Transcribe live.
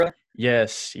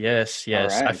All Yes.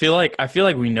 I right. feel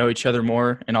like we know each other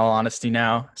more in all honesty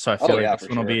now. So I feel Oh like yeah,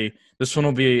 for sure. this one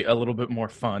will be a little bit more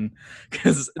fun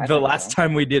because I the think last so.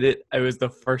 time we did it, it was the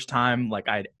first time like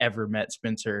I'd ever met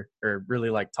Spencer or really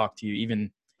like talked to you,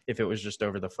 even if it was just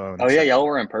over the phone. Oh yeah, So y'all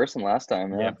were in person last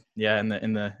time. yeah, Yeah.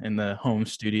 yeah, in the home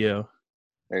studio.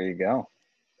 There you go.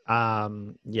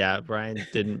 Yeah, Brian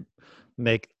didn't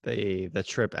make the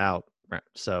trip out, right,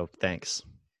 so thanks.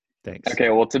 Okay,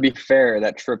 well, to be fair,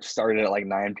 that trip started at like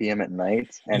 9 p.m. at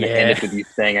night, and it Yeah. ended with you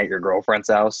staying at your girlfriend's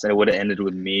house, and it would have ended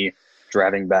with me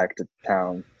driving back to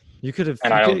town.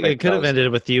 And I don't think It could that have was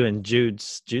ended with you in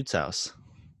Jude's house.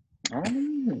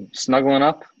 snuggling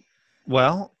up.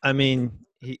 Well, I mean,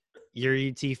 you're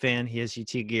ET fan, he has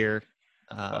ET gear.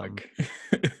 Fuck.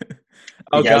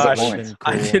 Oh He has a That would have gosh, point. been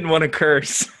I cool. didn't want to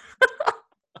curse.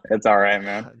 It's all right,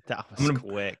 man. That I'm was gonna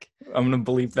quick. I'm gonna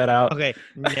bleep that out. Okay,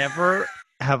 never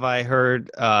have I heard.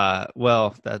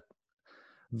 Well, that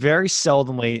very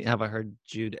seldomly have I heard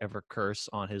Jude ever curse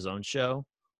on his own show.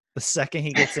 The second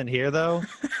he gets in here, though,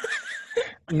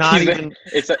 not He's even,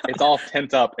 it's all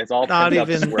pent up. It's all not pent up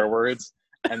even. swear words,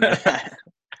 and then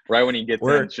right when he gets in,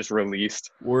 We're it's just released.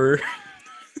 we're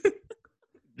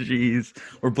jeez,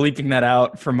 we're bleeping that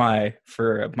out for my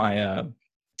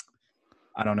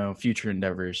I don't know, future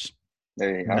endeavors.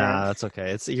 There you go. Nah, that's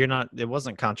okay. You're not. It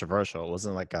wasn't controversial. It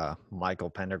wasn't like a Michael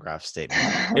Pendergraph statement.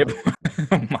 It,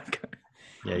 oh my god.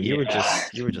 Yeah, Yeah.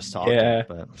 you were just talking. Yeah.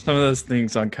 But Some of those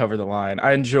things uncover the line.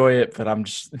 I enjoy it, but I'm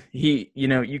just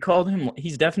you called him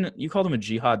you called him a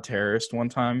jihad terrorist one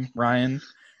time, Ryan.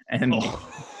 And I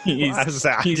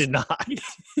he's did not.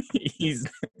 he's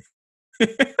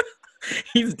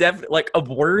he's definitely like of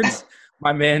words,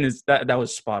 my man is that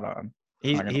was spot on.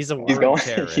 I'm not gonna He's a lie. He's word going.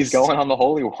 terrorist. He's going on the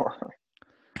holy war.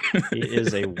 He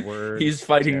is a word. He's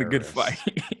fighting the good terrorist.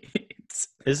 fight.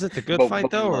 Is it the good But fight we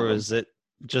though, love or him. is it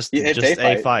just Yeah, it's a a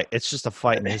fight. fight? It's just a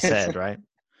fight in his head, right?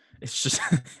 It's just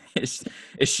it's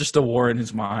it's just a war in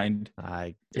his mind.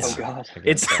 I Oh It's God. I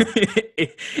guess it's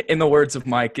so. in the words of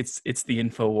Mike, it's the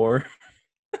info war.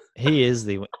 He is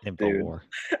the info Dude. war.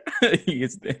 He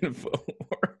is the info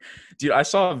war. Dude, I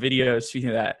saw a video speaking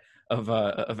of that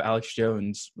of Alex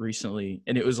Jones recently,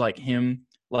 and it was like him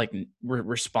like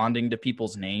responding to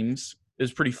people's names. It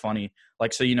was pretty funny.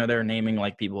 Like, so they're naming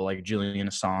like people like Julian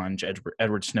Assange,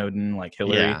 Edward Snowden, like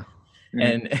Hillary, Yeah. Mhm.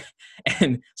 and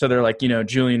and so they're like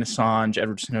Julian Assange,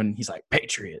 Edward Snowden. He's like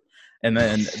patriot, and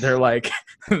then they're like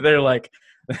they're like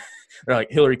they're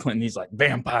like Hillary Clinton. He's like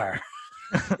vampire.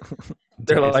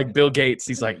 They're Dude, like Bill Gates.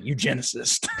 He's like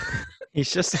eugenicist.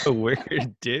 he's just a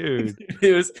weird dude.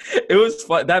 It was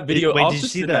fun. That video. Wait, I'll did you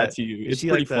just see send that that? to you. Did you It's see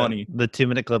pretty like funny. the 2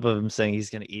 minute clip of him saying he's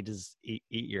gonna eat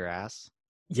your ass?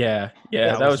 Yeah,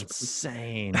 That that was was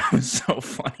insane. that was so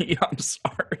funny. I'm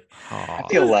sorry. I Oh,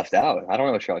 feel left out. I don't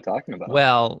know what you're talking about.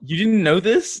 well, You didn't know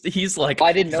this? He's like,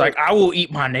 I didn't know. I will eat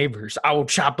my neighbors. I will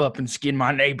chop up and skin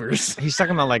my neighbors. he's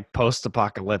talking about like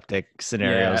post-apocalyptic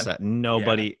scenarios Yeah, that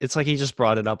nobody. It's like he just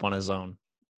brought it up on his own,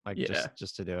 like Yeah.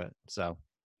 just to do it. So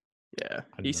Yeah.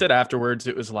 don't He know. said afterwards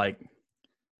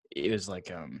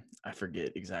I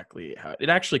forget exactly how it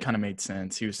actually kind of made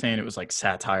sense. He was saying it was like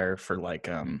satire for like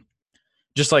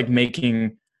just like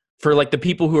making for like the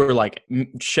people who are like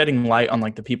shedding light on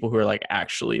like the people who are like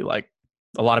actually like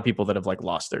a lot of people that have like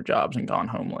lost their jobs and gone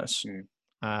homeless.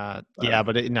 Yeah,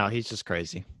 but no, he's just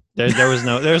crazy. There's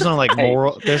no like Hey.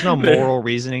 there's no moral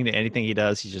reasoning to anything he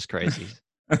does. He's just crazy.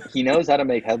 He knows how to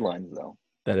make headlines, though.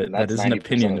 And That that's is an 90%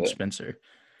 opinion of of it. Spencer.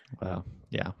 Well,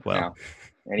 yeah, Yeah. well,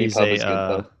 Any he's pub is good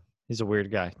pub. he's a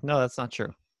weird guy. No, that's not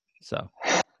true. So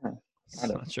it's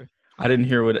know. not true. I didn't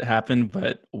hear what happened,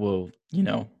 but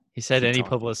He said keep any talking.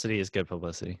 publicity is good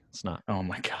publicity. It's not. Oh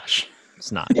my gosh.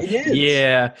 It's not. It is.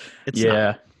 Yeah. It's not.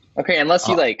 Yeah. Okay, unless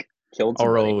he I'll- like killed I'll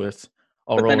somebody. roll with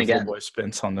But then little again- boy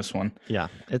Spence on this one. Yeah,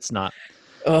 it's not.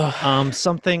 Ugh.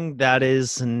 Something that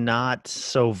is not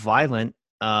so violent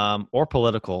or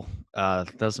political.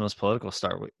 That's the most political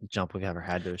jump we've ever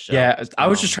had to a show. Yeah, I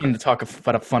was just trying to talk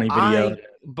about a funny video.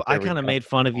 I There we kind of go. made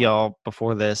fun of y'all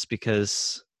before this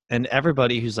because, and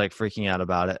everybody who's like freaking out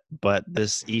about it, but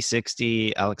this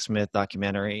E60 Alex Smith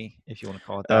documentary, if you want to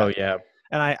call it that. Oh yeah.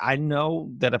 And I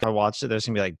know that if I watch it, there's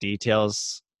gonna be like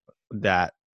details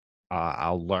that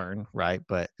I'll learn, right?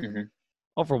 But Mhm.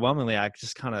 overwhelmingly, I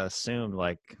just kind of assumed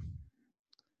like,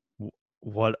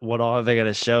 what all are they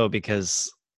gonna show?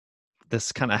 Because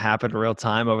this kind of happened real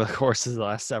time over the course of the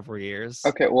last several years.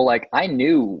 Okay, well, like I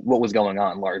knew what was going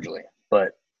on largely,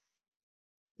 but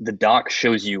the doc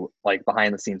shows you like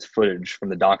behind the scenes footage from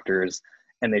the doctors,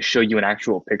 and they show you an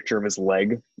actual picture of his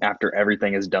leg after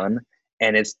everything is done,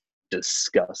 and it's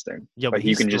disgusting. Yeah, like but you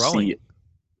he's can just throwing. see.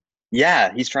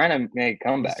 Yeah, he's trying to make a He's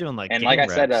comeback. doing like And game like I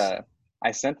said, reps.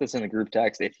 I sent this in the group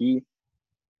text. If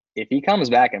he comes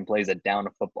back and plays a down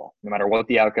of football, no matter what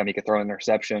the outcome, he could throw an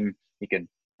interception, he could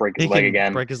break his He leg can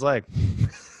again. break his leg.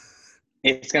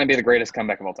 It's going to be the greatest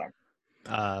comeback of all time.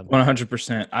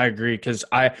 100%. I agree. Because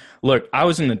I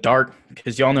was in the dark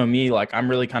because y'all know me. Like, I'm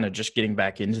really kind of just getting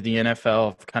back into the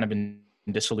NFL. I've kind of been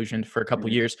disillusioned for a couple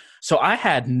years. So I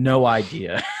had no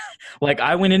idea. Like,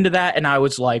 I went into that and I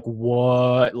was like,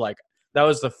 what? Like, that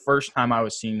was the first time I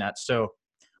was seeing that. So,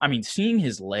 I mean, seeing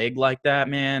his leg like that,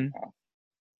 man,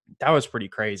 that was pretty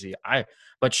crazy.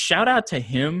 But shout out to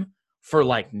him for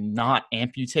like not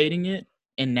amputating it.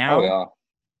 And now, Oh yeah,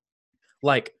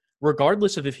 like,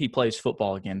 regardless of if he plays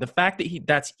football again, the fact that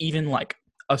that's even like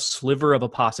a sliver of a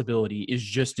possibility is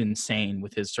just insane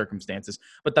with his circumstances.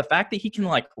 But the fact that he can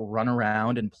like run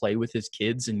around and play with his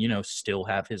kids and, still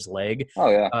have his leg oh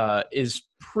yeah. is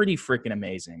pretty freaking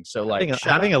amazing. So like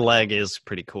Having a leg is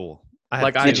pretty cool.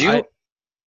 like Did you?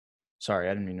 sorry,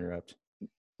 I didn't mean to interrupt.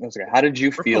 That's okay. How did you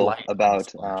Where's the feel light about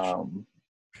splash?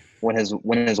 when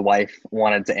his wife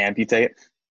wanted to amputate?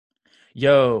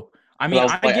 Yo, I mean, I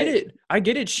was I like, get it. I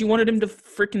get it. She wanted him to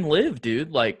freaking live,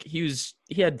 dude. Like he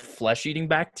had flesh-eating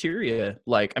bacteria.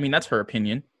 Like, I mean, that's her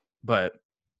opinion, but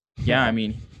yeah, I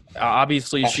mean,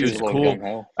 obviously she was a little cool.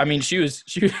 gung-ho. I mean, she was.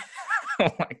 Oh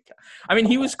my god. I mean,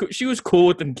 she was cool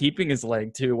with him keeping his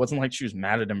leg too. It wasn't like she was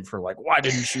mad at him for like, why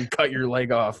didn't you cut your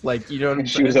leg off? Like, you know what I'm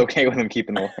She saying? was okay with him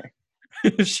keeping the leg.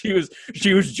 she was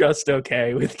just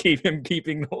okay with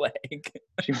keeping the leg.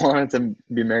 She wanted to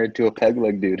be married to a peg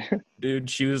leg dude. Dude,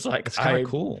 she was like, It's kind of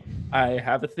cool. I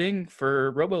have a thing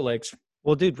for robo legs.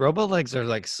 Well, dude, robo legs are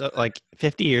like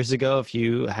 50 years ago. If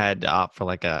you had to opt for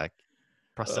like a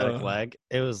prosthetic leg,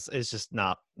 it's just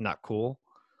not cool.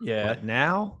 Yeah. But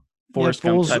now, Forrest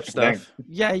Gump type stuff.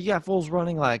 Yeah, you got fools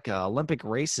running like Olympic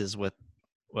races with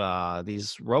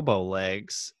these robo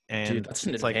legs, and dude, that's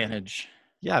an advantage.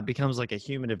 Yeah, it becomes like a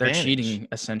human They're advantage. cheating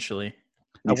essentially.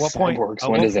 At what point? Cyborgs,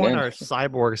 At when what does it point end? are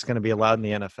cyborgs going to be allowed in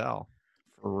the NFL?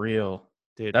 For real.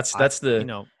 Dude, that's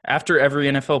after every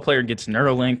NFL player gets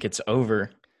Neuralink, it's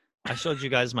over. I showed you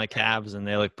guys my calves and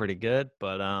they look pretty good,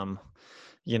 but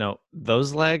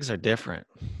those legs are different.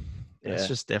 Yeah. It's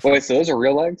just different. Wait, so those are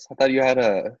real legs? I thought you had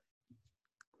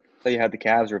the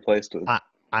calves replaced with.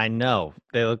 I know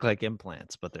they look like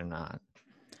implants, but they're not.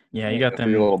 Yeah, you got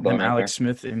them Alex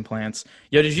Smith implants.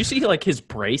 Yo, did you see like his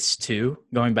brace too?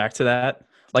 Going back to that,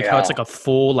 like how it's like a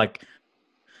full like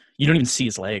you don't even see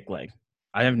his leg. Like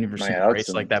I haven't ever seen a brace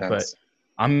like that, but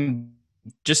I'm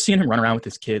just seeing him run around with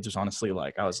his kids was honestly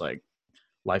like I was like,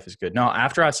 life is good. No,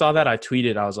 after I saw that, I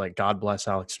tweeted, I was like, God bless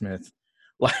Alex Smith,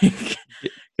 like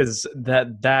because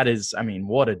that is, I mean,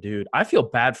 what a dude. I feel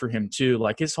bad for him too.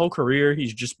 Like his whole career,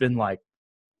 he's just been like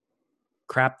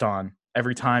crapped on.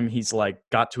 Every time he's like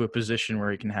got to a position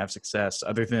where he can have success,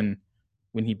 other than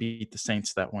when he beat the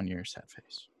Saints that one year, sad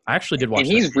face. I actually did watch. And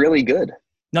he's really good.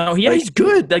 No, yeah, he's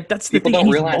good. Like that's the thing. People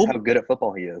don't realize how good at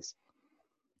football he is.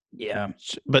 Yeah,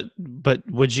 but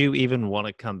would you even want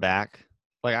to come back?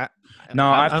 Like I've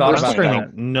thought about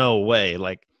that. No way.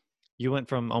 Like you went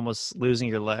from almost losing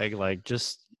your leg, like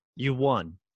just you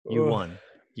won. You won.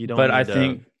 You don't. But I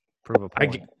think prove a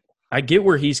point. I get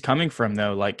where he's coming from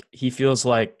though. Like he feels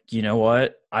like, you know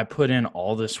what? I put in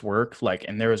all this work, like,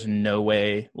 and there was no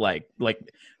way, like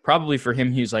probably for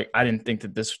him, he's like, I didn't think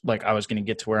that this, like, I was going to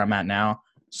get to where I'm at now.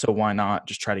 So why not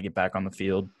just try to get back on the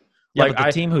field? Yeah, like but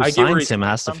the team who signs him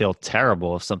has to feel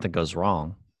terrible if something goes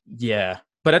wrong. Yeah,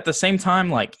 but at the same time,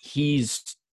 like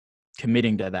he's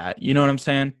committing to that. You know what I'm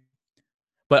saying?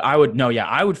 But I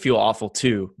would feel awful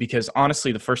too because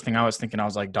honestly, the first thing I was thinking, I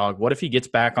was like, dog, what if he gets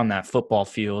back on that football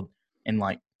field and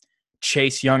like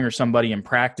Chase Young or somebody in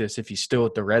practice, if he's still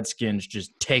with the Redskins,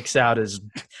 just takes out his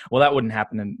 – well, that wouldn't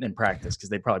happen in practice because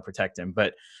they'd probably protect him.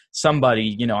 But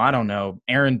somebody, I don't know,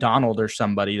 Aaron Donald or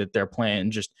somebody that they're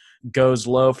playing just goes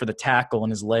low for the tackle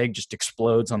and his leg just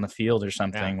explodes on the field or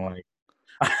something. Yeah. Like,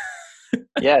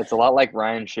 yeah, it's a lot like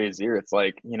Ryan Shazier. It's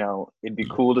like, it'd be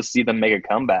cool to see them make a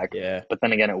comeback. Yeah. But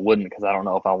then again, it wouldn't because I don't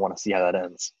know if I want to see how that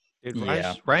ends. Dude,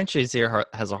 Ryan Shazier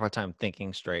has a hard time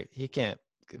thinking straight. He can't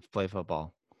play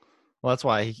football. Well, that's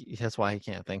why he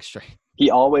can't think straight.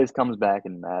 He always comes back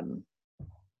in Madden.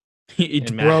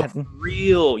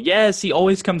 Real. Yes, he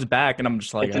always comes back, and I'm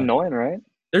just like, it's annoying, right?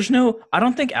 I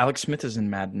don't think Alex Smith is in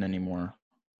Madden anymore.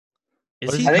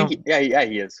 Is he? I think,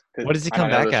 he is. What does he come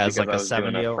back as? Like a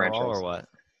 70 overall or what?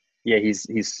 Yeah, he's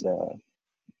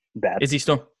bad. Is he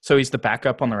still? So he's the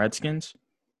backup on the Redskins?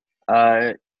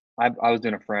 I was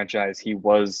doing a franchise. He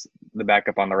was the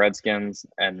backup on the Redskins,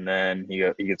 and then he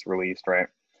gets released, right?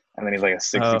 And then he's like a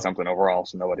 60-something overall,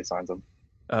 so nobody signs him.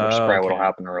 which is probably what'll Okay.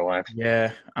 happen in real life.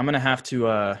 Yeah, I'm gonna have to.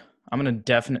 I'm gonna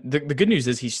definitely. The good news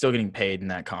is he's still getting paid in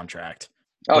that contract.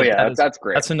 Oh But yeah, that's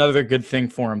great. that's another good thing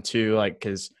for him too. Like,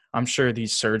 because I'm sure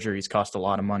these surgeries cost a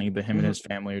lot of money, but him and Mhm. his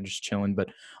family are just chilling. But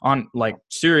on like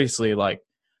seriously, like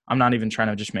I'm not even trying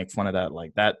to just make fun of that.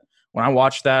 Like that when I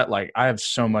watch that, like I have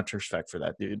so much respect for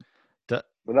that dude.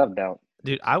 Without a doubt.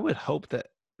 Dude, I would hope that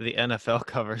the NFL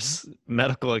covers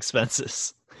medical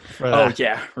expenses for Oh that.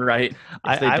 yeah, right.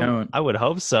 If they don't, I would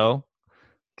hope so,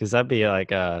 because that'd be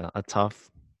like a tough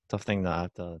thing to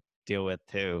have to deal with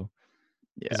too.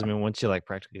 Because yeah. I mean, once you're like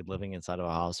practically living inside of a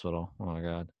hospital, oh my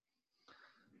god,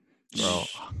 bro,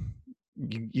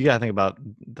 you gotta think about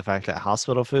the fact that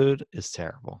hospital food is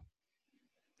terrible.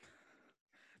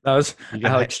 That was You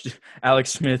got Alex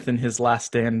Smith in his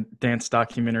Last Dance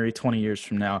documentary 20 years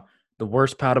from now. The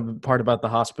worst part about the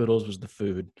hospitals was the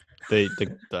food. the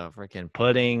freaking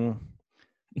pudding,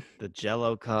 the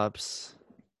Jello cups,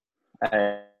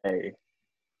 Hey,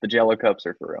 the Jello cups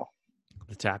are for real.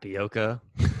 the tapioca.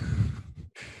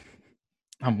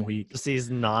 I'm weak. Just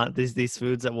these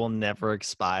foods that will never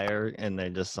expire, and they're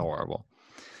just horrible.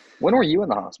 When were you in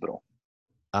the hospital?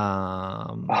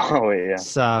 Oh yeah.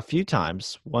 A few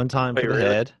times. One time Wait, for the really?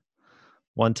 head.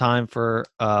 One time for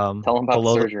Tell them about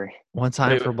the surgery. one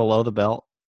time Wait, for wait. below the belt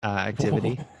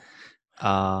activity.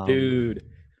 Dude,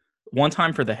 one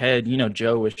time for the head, you know,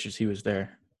 Joe wishes he was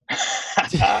there.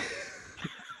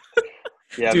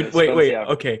 Yeah, Dude, but wait. yeah.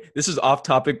 Okay, this is off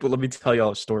topic, but let me tell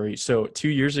y'all a story. So 2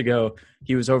 years ago,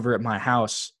 he was over at my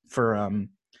house for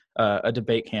a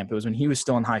debate camp. It was when he was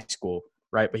still in high school,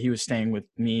 right? But he was staying with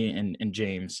me and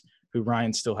James, who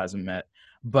Ryan still hasn't met.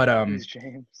 But Who's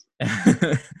James?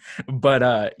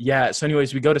 but yeah. So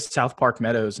anyways, we go to South Park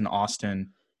Meadows in Austin,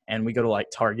 and we go to like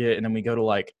Target, and then we go to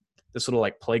like this little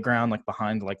like playground like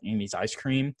behind like Amy's ice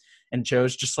cream. And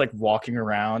Joe's just like walking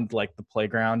around like the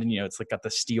playground, and you know it's like got the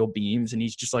steel beams, and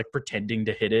he's just like pretending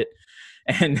to hit it,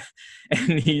 and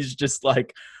he's just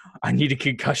like, I need a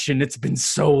concussion. It's been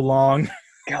so long.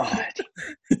 God.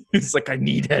 He's like, I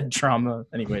need head trauma.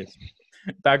 Anyways,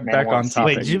 back Man on wants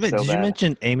topic. Wait, something so did you bad.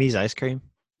 mention Amy's ice cream?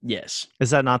 Yes,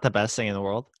 Is that not the best thing in the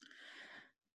world?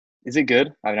 Is it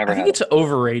good? I've never I think had it's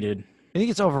overrated. I think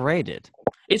it's overrated.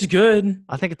 It's good,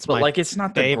 I think it's but my like it's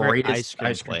not the favorite greatest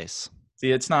ice cream place.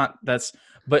 See, it's not. That's.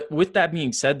 But with that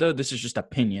being said, though, this is just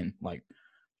opinion. Like,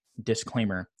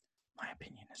 disclaimer: my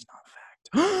opinion is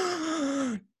not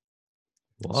fact.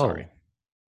 Whoa. Sorry.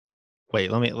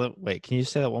 Wait, wait. Can you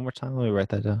say that one more time? Let me write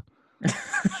that down.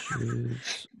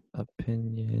 Jude's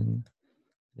opinion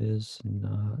is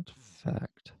not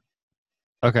fact.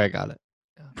 Okay, I got it.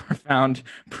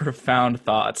 Profound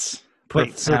thoughts.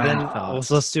 Wait, so Profound then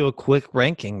thoughts. let's do a quick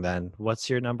ranking then. What's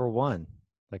your number one?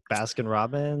 Like Baskin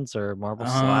Robbins or Marble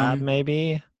Slab,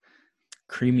 maybe?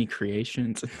 Creamy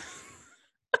Creations.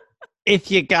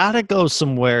 If you gotta go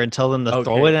somewhere and tell them to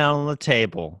throw it Okay. out on the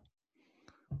table.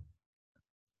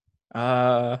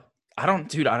 I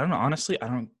don't know. Honestly, I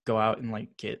don't go out and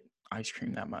like get ice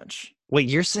cream that much. Wait,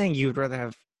 you're saying you'd rather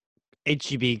have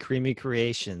HEB Creamy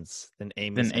Creations than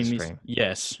Amy's ice cream?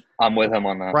 Yes. I'm with him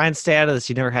on that. Ryan, stay out of this.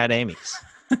 You never had Amy's.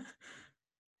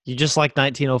 You just like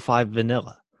 1905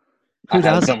 vanilla. I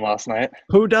had some last night.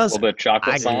 Who A doesn't? little bit of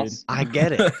chocolate sauce. I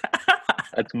get it,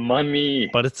 That's money.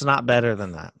 but it's not better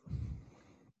than that.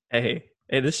 Hey,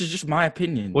 this is just my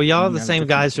opinion. Well, y'all are You the have same different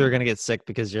guys who are opinions. going to get sick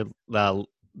because you're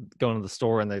going to the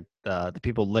store and the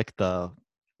people lick the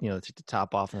take the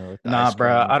top off and they lick the Nah, ice bro.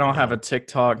 cream. I don't have a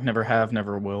TikTok. Never have.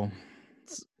 Never will.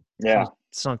 Yeah.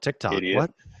 It's on TikTok. Idiot.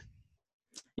 What?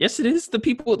 Yes, it is. The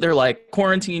people, they're like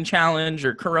quarantine challenge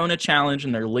or Corona challenge,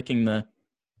 and they're licking the,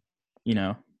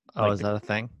 Oh, like is that a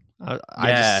thing? I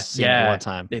Yeah, just seen it one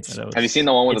time. It's and it Have you was seen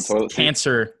the one with it's the toilet seat?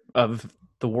 cancer of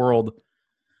the world.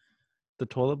 the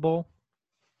toilet bowl?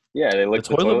 Yeah, they licked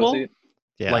the toilet toilet bowl? seat.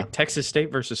 Yeah, Like Texas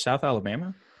State versus South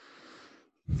Alabama.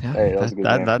 yeah, Hey, that was a good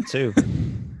game. that too.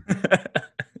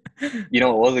 You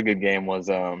know what was a good game was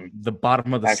The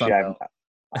bottom of the actually Sun Belt.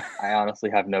 I honestly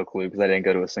have no clue because I didn't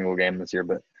go to a single game this year.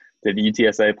 But did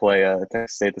UTSA play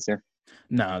Texas State this year?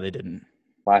 No, they didn't.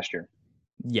 Last year,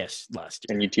 Yes, last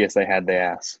year. and UTSA had the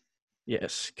ass.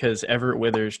 Yes, because Everett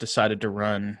Withers decided to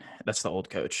run. That's the old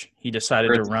coach. He decided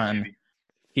to Birds, run. baby.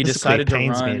 He This decided to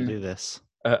pains me to run do this.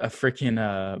 a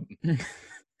freaking.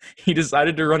 He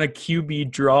decided to run a QB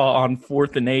draw on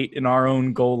 4th and 8 in our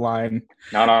own goal line.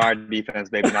 Not on our defense,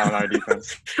 baby. Not on our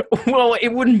defense. Well, it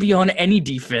wouldn't be on any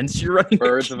defense. You're running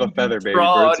Birds of a QB feather, baby.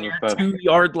 draw Birds on of a your feather.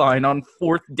 2-yard line on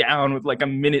 4th down with like a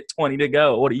minute 20 to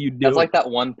go. What are you doing? That's like that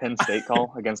one Penn State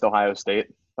call against Ohio State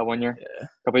that one year, a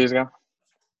couple years ago.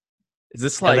 Is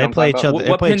this Yeah, like they play each other. what, They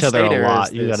what play Penn each other a State era lot.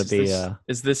 is You got this? to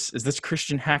be. Is this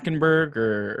Christian Hackenberg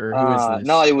or who is this?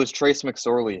 No, it was Trace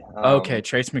McSorley. Okay,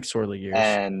 Trace McSorley years.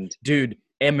 And Dude,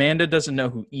 Amanda doesn't know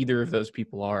who either of those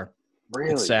people are.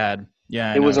 really, It's sad.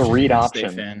 Yeah, I it was know. a She's read Penn State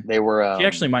option. fan. They were. She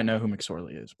actually might know who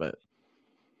McSorley is, but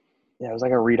Yeah, it was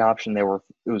like a read option. It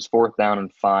was 4th down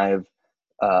and 5.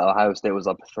 Ohio State was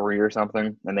up 3 or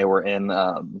something, and they were in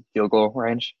field goal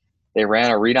range. They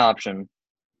ran a read option.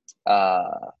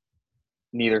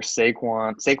 Neither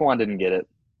Saquon didn't get it.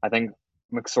 I think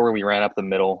McSorley ran up the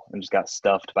middle and just got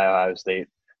stuffed by Ohio State.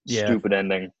 yeah. Stupid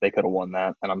ending. They could have won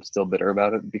that, and I'm still bitter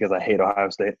about it because I hate Ohio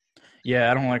State.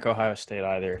 Yeah, I don't like Ohio State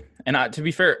either. And to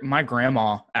be fair, my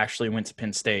grandma actually went to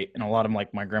Penn State, and a lot of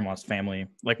like my grandma's family,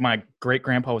 like my great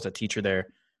grandpa was a teacher there,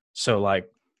 so like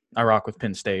I rock with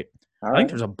Penn State. All I think right.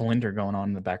 there's a blender going on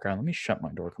in the background. Let me shut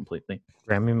my door completely.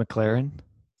 Grammy McLaren.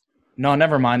 No,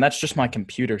 never mind. That's just my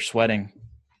computer sweating.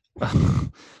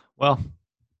 Well,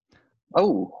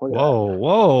 Oh, look at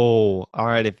whoa. All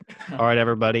right,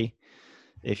 everybody.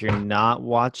 If you're not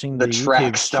watching the The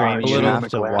track YouTube star, stream, you Jude have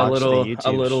to McLaren. watch the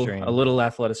YouTube stream. a little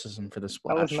athleticism for the that.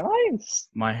 splash. That was nice.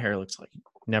 My hair looks like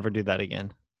Never do that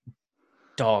again.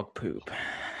 dog poop.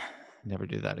 Never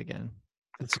do that again.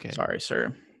 It's okay. Sorry,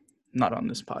 sir. Not on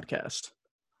this podcast.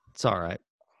 It's all right.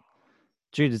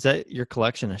 Jude, is that your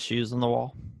collection of shoes on the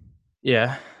wall?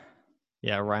 Yeah.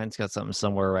 Yeah, Ryan's got something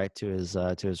somewhere right to his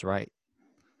right.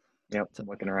 Yep,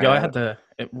 looking around. Yo, I had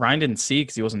Ryan didn't see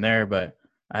because he wasn't there, but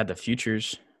I had the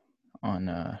futures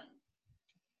on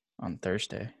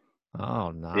Thursday.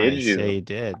 Oh, nice. Did you? Yeah, you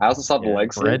did. I also saw the Yeah,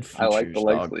 leg bread sleeve. I like the futures,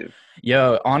 leg dog. sleeve.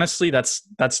 Yo, honestly, that's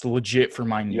legit for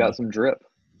my knee. You got some drip.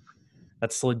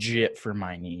 That's legit for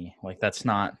my knee. Like that's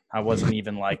not. I wasn't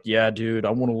even like, yeah, dude, I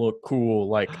want to look cool.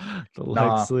 Like, The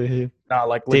nah. leg sleeve. not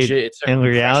like Dude, legit. It's a in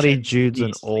reality, compression Jude's an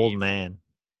knee old sleeve. man.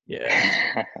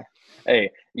 Yeah.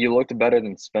 Hey, you looked better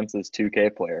than Spence's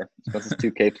 2K player. Spence's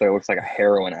 2K player looks like a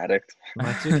heroin addict.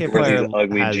 My 2K Wears these player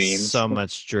ugly has jeans. so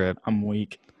much drip. I'm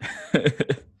weak.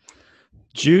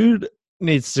 Jude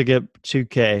needs to get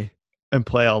 2K and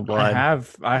play online. I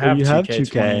have you have 2K20.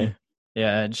 2K.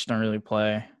 Yeah, I just don't really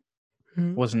play.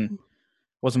 Wasn't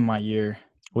my year.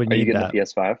 We Are you need getting that. the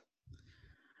PS5?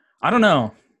 I don't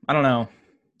know. I'm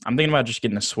thinking about just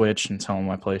getting a Switch and selling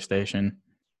my PlayStation.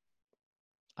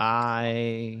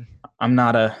 I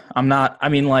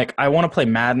mean, like, I want to play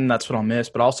Madden. That's what I'll miss.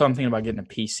 But also I'm thinking about getting a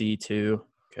PC too,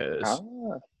 because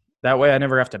that way I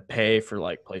never have to pay for,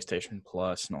 like, PlayStation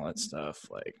Plus and all that stuff.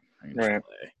 Like, I can just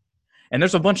play. And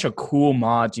there's a bunch of cool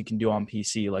mods you can do on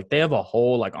PC. Like, they have a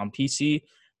whole, like, on PC,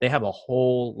 they have a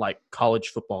whole, like, college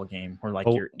football game where, like,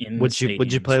 you're in Would the you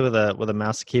stadiums. play with a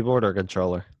mouse, keyboard, or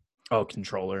controller? Oh,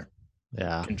 controller.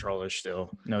 Yeah. Controller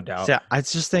still, no doubt. So I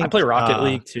just think I play Rocket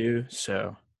League too,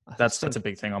 so that's a think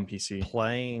big thing on PC.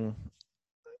 playing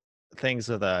things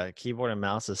with a keyboard and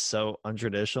mouse is so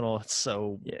untraditional. It's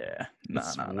so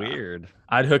it's weird.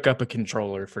 I'd hook up a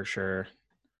controller for sure.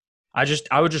 I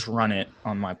would just run it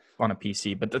on a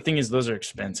PC, but the thing is, those are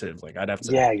expensive. Like I'd have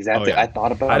to. Yeah, exactly. Oh, yeah. I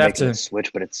thought about making a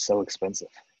Switch, but it's so expensive.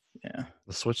 Yeah,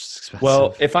 the Switch is expensive.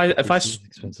 Well,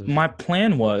 my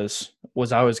plan was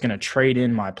I was gonna trade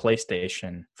in my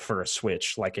PlayStation for a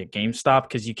Switch, like at GameStop,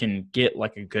 because you can get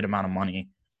like a good amount of money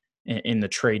in the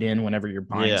trade in whenever you're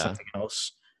buying something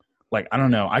else. Like I don't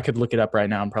know, I could look it up right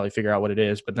now and probably figure out what it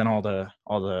is, but then all the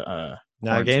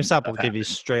now GameStop will give you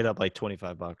straight up like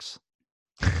 $25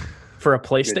 for a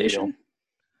PlayStation.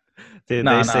 They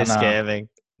say scamming.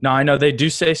 No, I know they do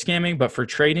say scamming, but for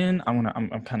trade-in,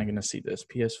 I'm kind of gonna see this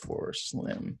PS4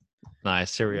 Slim.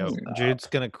 Nice. Here we go. Jude's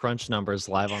gonna crunch numbers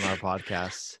live on our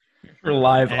podcast. We're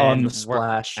live on the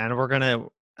splash, and we're gonna.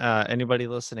 Anybody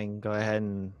listening, go ahead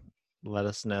and let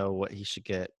us know what he should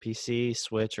get: PC,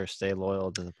 Switch, or stay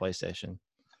loyal to the PlayStation.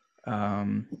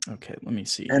 Okay, let me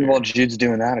see. And while Jude's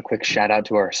doing that, a quick shout out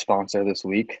to our sponsor this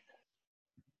week.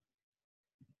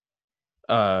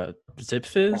 Zip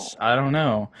Fizz? I don't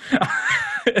know.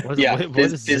 What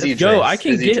is Fizzy Zip? Yo, I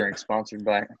can Fizzy get drink sponsored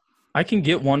by. I can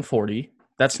get 140.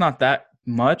 That's not that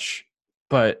much,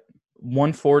 but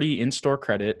 140 in-store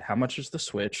credit. How much is the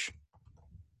Switch?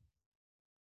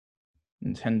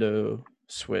 Nintendo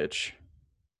Switch.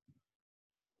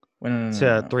 It's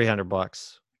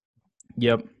 $300.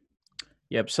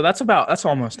 Yep. So that's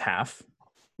almost half.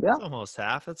 Yeah, it's almost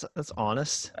half. That's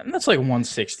honest. And that's like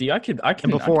 160. I can.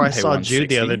 And before I saw Jude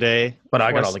the other day, but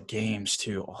I got all the games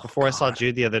too. Oh, before I saw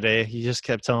Jude the other day, he just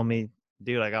kept telling me,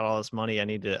 "Dude, I got all this money. I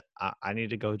need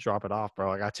to go drop it off,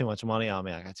 bro. I got too much money on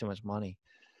me. I got too much money."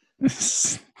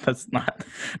 That's not.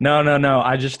 No.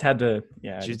 I just had to.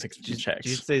 Yeah, I just took some checks.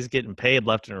 Jude says he's getting paid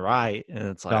left and right, and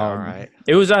it's like, all right.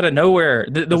 It was out of nowhere.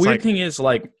 The weird thing is,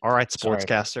 like, all right, sorry.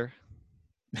 sportscaster.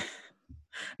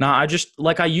 No,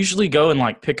 I usually go and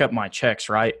like pick up my checks,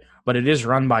 right? But it is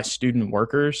run by student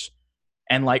workers.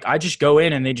 And like I just go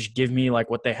in and they just give me like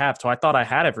what they have. So I thought I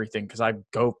had everything because I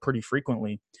go pretty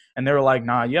frequently. And they were like,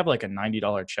 nah, you have like a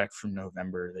 $90 check from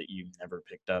November that you never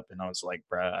picked up. And I was like,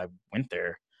 bruh, I went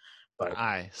there. But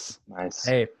nice.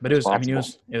 Hey, but it was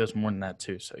more than that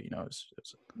too. So, you know, it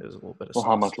was a little bit of Well,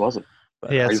 how much was it?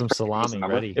 He had some salami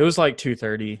ready. It was like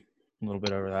 $230, a little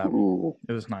bit over that. Ooh.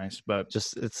 It was nice, but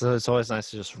just it's always nice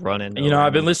to just run in. You know,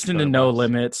 I've been listening to No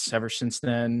Limits ever since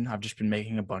then. I've just been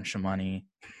making a bunch of money.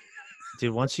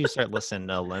 Dude, once you start listening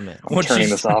to No Limits, I'm turning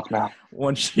this off now.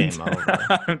 Game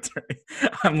over.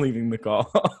 I'm leaving the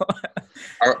call.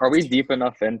 Are we deep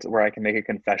enough into where I can make a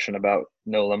confession about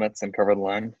No Limits and Cover the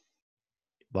Line?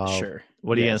 Well, sure.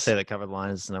 What are you gonna say that Cover the Line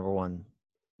is number one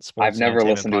sports? I've never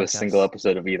listened to a single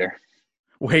episode of either.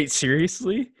 Wait,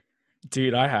 seriously?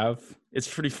 Dude, I have.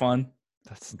 It's pretty fun.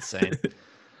 That's insane.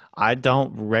 I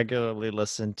don't regularly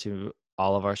listen to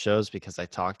all of our shows because I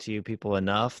talk to you people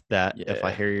enough that if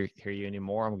I hear you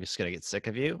anymore, I'm just gonna get sick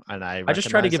of you. And I just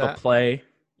try to give a play,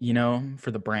 you know,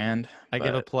 for the brand. I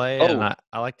give a play, and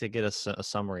I like to get a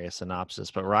summary, a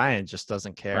synopsis. But Ryan just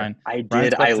doesn't care. I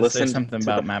listened to something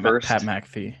about Pat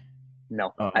McAfee.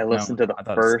 No, I listened to the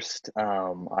first.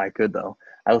 I could though.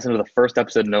 I listened to the first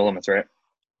episode of No Limits, right?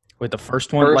 Wait, the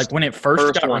first one, like when it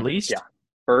first got released? Yeah,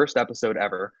 first episode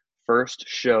ever, first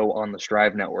show on the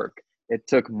Strive Network. It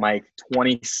took Mike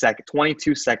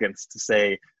 22 seconds to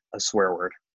say a swear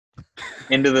word.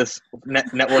 Into this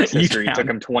network's history, it took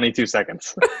him 22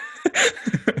 seconds.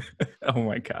 Oh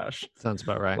my gosh. Sounds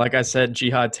about right. Like I said,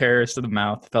 jihad terrorist to the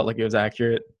mouth. Felt like it was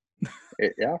accurate.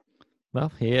 Yeah.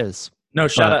 Well, he is. No,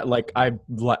 shout out. Like I.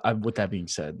 With that being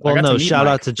said, well, no, shout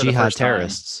out to jihad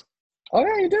terrorists. Oh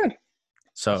yeah, you did.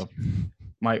 So,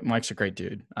 Mike's a great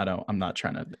dude. I'm not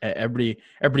trying to.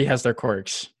 Everybody has their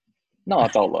quirks. No,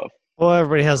 it's all love. Well,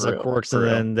 everybody has their quirks, and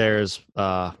then there's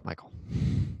Michael.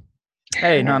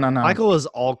 Hey, no. Michael is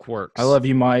all quirks. I love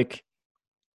you, Mike.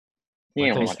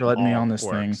 Thanks for letting me on this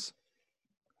thing.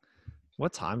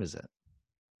 What time is it?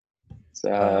 It's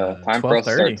time for us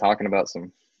to start talking about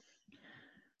some.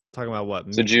 Talking about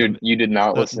what? So, Jude, you did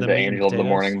not listen to Angel of the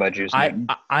Morning by Juice.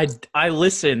 I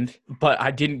listened, but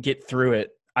I didn't get through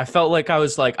it. I felt like I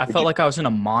was in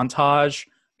a montage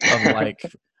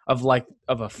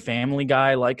of a Family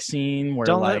Guy like scene where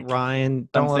don't let Ryan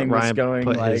going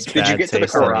put like. His did you get to the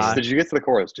chorus? Did you get to the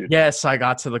chorus, Jude? Yes, I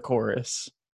got to the chorus.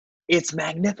 It's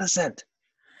magnificent.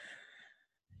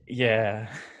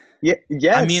 Yeah. Yeah.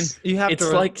 Yes. I mean, you have it's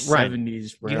to like right.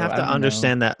 70s. Bro. You have to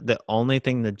understand that the only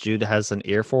thing that Jude has an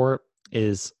ear for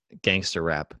is gangster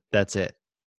rap. That's it.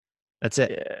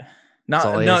 Yeah.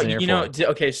 No. You know.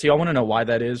 Okay. So y'all want to know why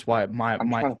that is? Why I'm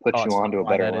trying to put you onto a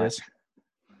better way.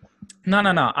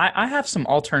 No. I have some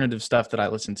alternative stuff that I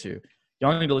listen to.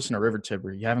 Y'all need to listen to River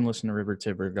Tibber. You haven't listened to River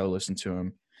Tibber, go listen to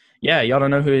him. Yeah, y'all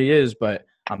don't know who he is, but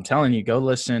I'm telling you, go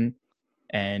listen.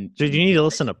 And dude, you need to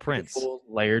listen to Prince.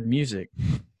 Layered music.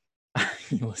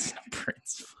 You listen to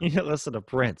Prince. You need to listen to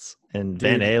Prince and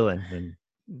Van Halen and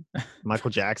Michael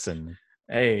Jackson.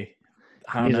 Hey,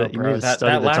 I don't know, bro.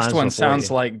 That last one sounds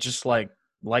like just like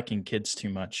liking kids too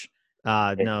much.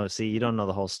 No, see, you don't know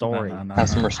the whole story. No. Have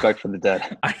some respect for the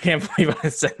dead. I can't believe I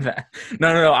said that.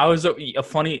 No. I was a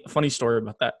funny story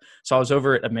about that. So I was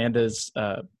over at Amanda's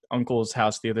uncle's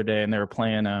house the other day, and they were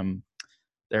playing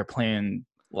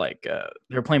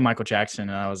Michael Jackson,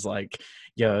 and I was like,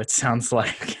 yo, it sounds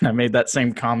like, and I made that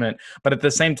same comment. But at the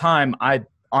same time,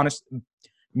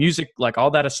 music, like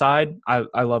all that aside,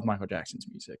 I love Michael Jackson's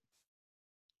music.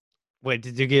 Wait,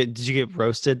 did you get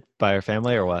roasted by her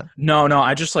family or what? No,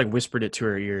 I just like whispered it to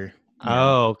her ear.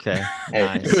 Oh, okay.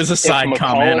 Nice. It was a side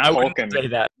comment. I wouldn't say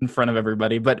that in front of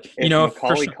everybody, but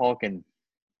Macaulay Culkin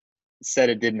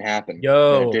said it didn't happen.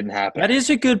 It didn't happen. That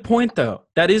is a good point, though.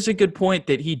 That is a good point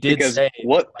that he did say.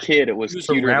 What kid was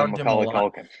cuter than Macaulay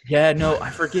Culkin? Yeah, no,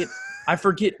 I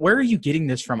forget. Where are you getting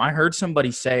this from? I heard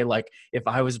somebody say, like, if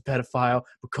I was a pedophile,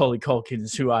 Macaulay Culkin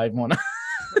is who I'd want to.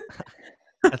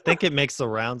 I think it makes the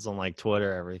rounds on like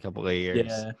Twitter every couple of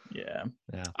years. Yeah.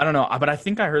 I don't know, but I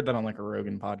think I heard that on like a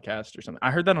Rogan podcast or something. I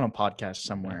heard that on a podcast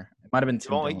somewhere. It might have been Tim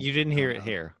Dillon. You didn't hear it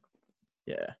here.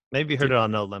 Yeah. Maybe you heard it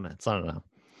on No Limits. I don't know.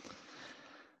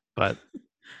 But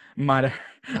might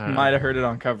have heard it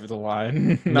on Cover the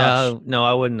Line. No,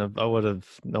 I wouldn't have. I wouldn't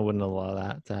allow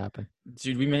that to happen.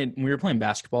 Dude, we were playing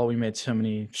basketball. We made so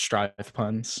many Strive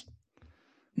puns.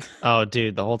 Oh,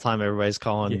 dude, the whole time everybody's Yeah.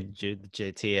 calling Jude the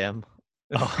JTM.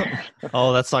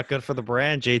 Oh, that's not good for the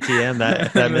brand, JTM.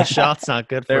 That missed shot's not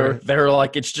good for They were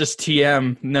like, it's just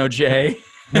TM, no J.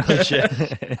 no shit.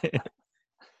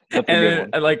 That's a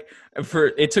And good one. like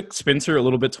it took Spencer a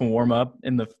little bit to warm up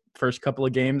in the first couple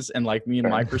of games, and like me and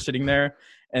Fair. Mike were sitting there,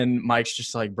 and Mike's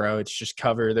just like, bro, it's just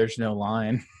cover. There's no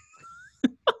line.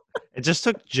 It just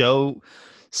took Joe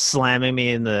slamming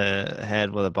me in the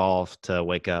head with a ball to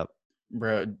wake up.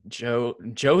 Bro, Joe is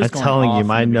I'm going telling you, off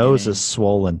my in the nose beginning. is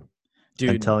swollen. I'm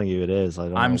Dude, telling you, it is. I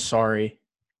don't I'm know. sorry.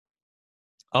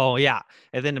 Oh yeah,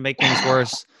 and then to make things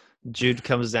worse, Jude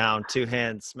comes down, 2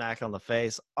 hands smack on the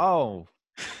face. Oh,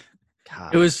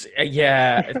 God. It was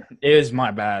it was my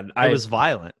bad. It was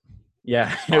violent.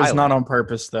 Yeah, It it was not violent. on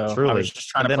purpose though. I Truly. was just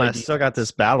trying And to then play I still got defense.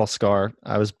 this battle scar.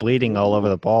 I was bleeding all over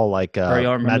the ball like Bro,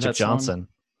 y'all remember Magic that song? Johnson.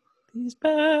 These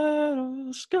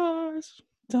battle scars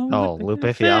don't Oh, look like Lupe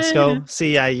they're Fiasco. fading.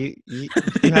 See, yeah,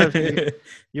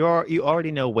 you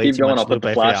already know way Keep too going. much I'll put Lupe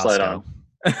the flashlight Fiasco.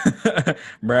 on.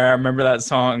 Bro, I remember that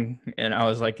song, and I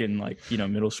was like in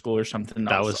middle school or something.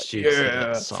 That I was like, Jude's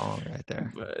yeah, song right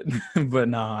there. but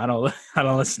no, I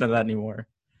don't listen to that anymore.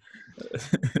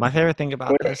 My favorite thing about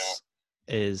Clearly this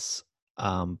is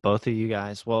both of you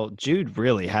guys. Well, Jude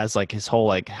really has like his whole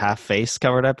like half face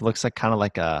covered up. Looks like kind of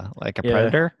like a Yeah.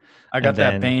 predator. I got And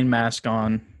that then- Bane mask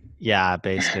on. Yeah,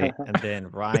 basically. And then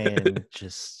Ryan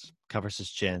just covers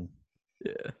his chin.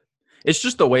 Yeah. It's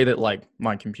just the way that like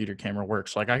my computer camera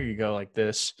works. Like I could go like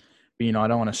this, but I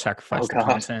don't want to sacrifice the God.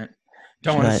 content.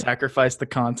 Don't Should want I- to sacrifice the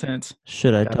content.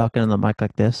 Should I Gotta- talk into the mic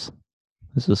like this?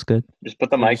 Is this good? Just put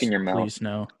the mic Please- in your mouth. Please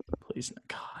no. Please no.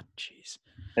 God, jeez.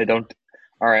 Hey, don't.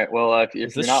 All right. Well, if Is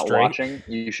you're this not straight? watching,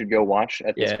 you should go watch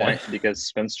at this Yeah. point because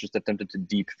Spence just attempted to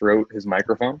deep throat his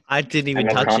microphone. I didn't even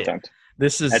And that's touch it. content.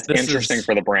 This is That's interesting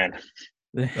for the brand.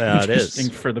 Yeah, it is. interesting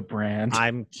for the brand.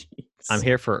 I'm Jeez.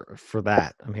 here for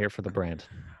that. I'm here for the brand.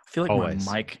 I feel like always.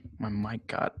 my mic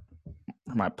got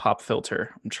my pop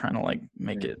filter. I'm trying to like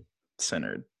make it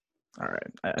centered. All right.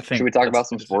 I think Should we talk that's about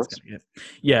some as good as it's sports? gonna get.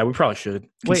 Yeah, we probably should.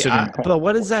 Wait, considering- but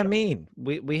what does that mean?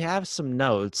 We have some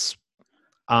notes.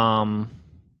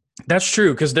 That's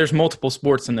true because there's multiple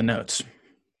sports in the notes.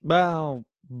 Well,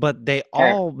 but they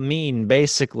all mean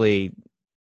basically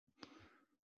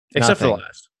Except for the nothing.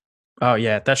 last. Oh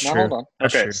yeah, that's Now, true. hold on.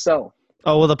 That's Okay, true. so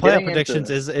Oh well, the playoff Getting predictions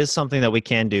into- is something that we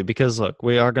can do because look,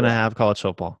 we are going to Yeah. have college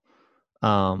football.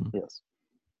 yes,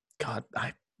 God,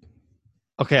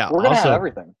 Okay. we're gonna have Also,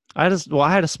 everything. I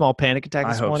had a small panic attack I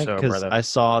this hope morning so, because brother. I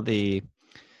saw the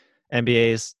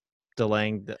NBA's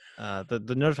delaying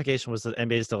the notification was that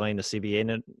NBA's delaying the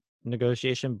CBA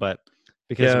negotiation, but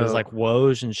because it was Yo. like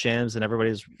Woj and Shams and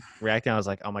everybody's reacting, I was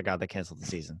like, oh my god, they canceled the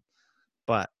season.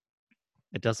 But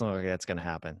it doesn't look like that's going to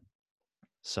happen.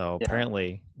 So Yeah.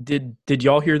 apparently, did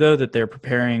y'all hear though that they're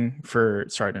preparing for?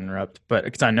 Sorry to interrupt, but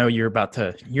because I know you're about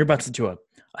to do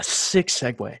a sick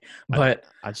segue, but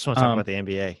I just want to talk Um, about the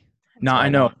NBA. no, all I I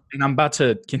know, want. and I'm about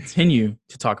to continue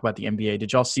to talk about the NBA.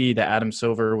 Did y'all see that Adam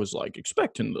Silver was like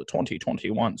expecting the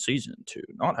 2021 season to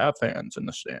not have fans in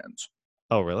the stands?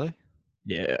 Oh really?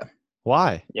 Yeah.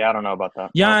 Why? Yeah, I don't know about that.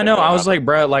 Yeah, don't I think know. that'll I was happen. like,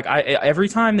 bro, like I every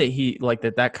time that he like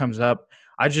that comes up,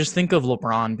 I just think of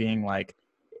LeBron being like,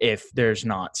 if there's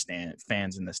not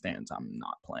fans in the stands, I'm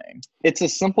not playing. It's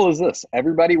as simple as this: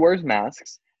 everybody wears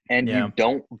masks, and Yeah. you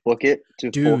don't book it to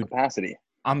full Dude. capacity.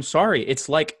 I'm sorry. It's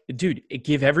like, dude,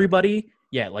 give everybody,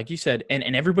 yeah, like you said, and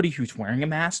everybody who's wearing a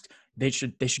mask, they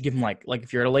should give them like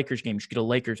if you're at a Lakers game, you should get a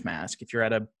Lakers mask. If you're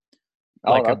at a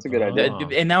Oh, like that's a good idea. Oh.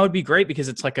 and that would be great because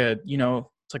it's like a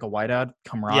it's like a whiteout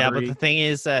camaraderie. Yeah, but the thing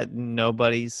is that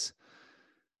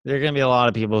there are going to be a lot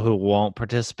of people who won't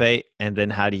participate, and then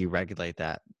how do you regulate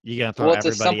that? You're going to throw Well, it's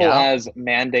as everybody simple out. as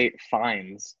mandate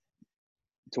fines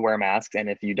to wear masks, and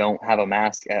if you don't have a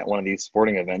mask at one of these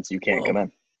sporting events, you can't come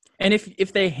in. And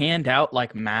if they hand out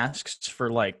like masks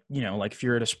for like like if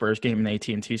you're at a Spurs game in the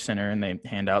AT&T Center and they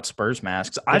hand out Spurs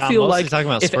masks, I Yeah, feel I'm mostly like talking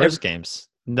about if Spurs games.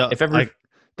 No, if every- like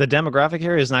the demographic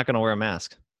here is not going to wear a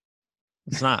mask.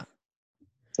 It's not.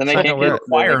 Then they So I can't can get,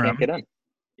 require they can't get in.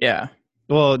 yeah,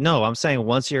 Well, no, I'm saying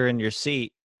once you're in your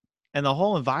seat, and the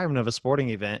whole environment of a sporting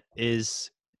event is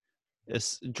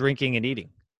drinking and eating.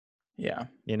 yeah.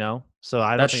 So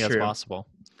I don't That's think that's true. possible.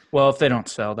 Well, if they don't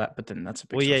sell that, but then that's a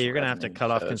big Well, yeah, source of you're going to have to revenue,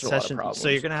 cut off so there's a lot of concession. So you're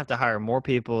problems. going to have to hire more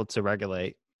people to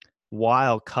regulate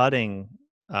while cutting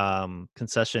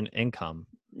concession income.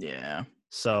 Yeah,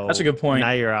 So that's a good point.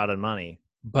 Now you're out of money.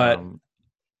 But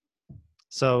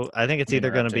So I think it's I'm either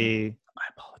going to interrupting. be I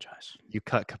apologize. you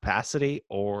cut capacity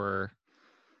or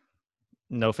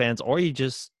no fans, or you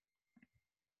just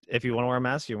if you want to wear a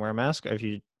mask, you wear a mask.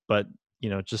 But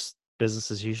just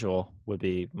business as usual would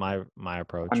be my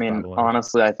approach. I mean, probably.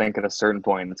 honestly, I think at a certain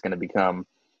point it's going to become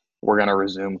we're going to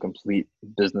resume complete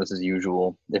business as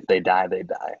usual. If they die, they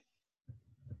die.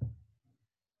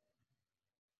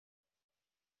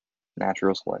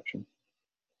 Natural selection.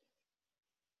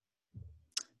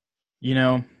 You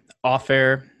know, off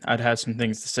air, I'd have some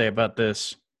things to say about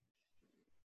this.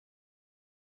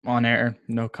 On air,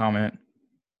 no comment.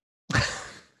 I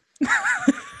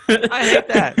hate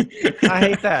that. I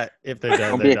hate that. If they die,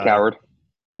 Don't they be a die. coward.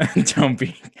 Don't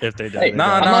be. If they die, Hey, they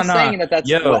nah, die. I'm not nah. saying that that's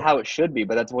Yo. how it should be,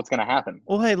 but that's what's going to happen.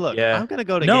 Well, hey, look, Yeah. I'm gonna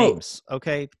go to No. games.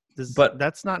 Okay, But-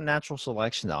 that's not natural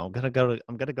selection though. I'm gonna go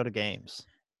to games.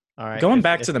 All right. Going If-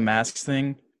 back if- to the masks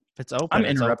thing, if it's open, I'm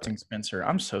it's interrupting open. Spencer.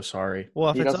 I'm so sorry. Well,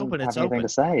 if He it's doesn't open, have it's anything open.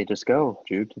 to say. Just go,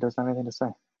 Jude. He doesn't have anything to say.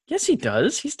 Yes, he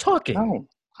does. He's talking. No.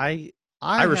 I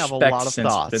I have a respect lot of Spencer.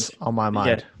 thoughts on my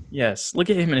mind. Yeah, yes.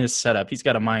 Look at him in his setup. He's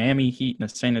got a Miami Heat and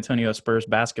a San Antonio Spurs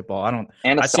basketball.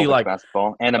 And a I see, Celtics like-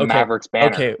 basketball and a okay, Mavericks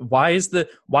banner. Okay, why is the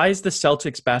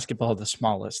Celtics basketball the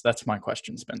smallest? That's my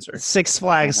question, Spencer. Six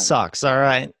Flags sucks. All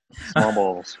right, Small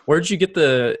balls. Where'd you get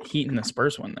the Heat and the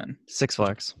Spurs one then? Six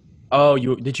Flags. Oh,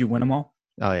 did you win them all?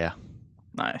 Oh yeah.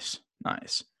 Nice. I'm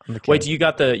the Wait, king. you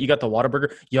got the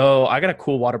Whataburger? Yo, I got a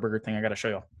cool Whataburger thing I got to show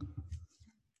you.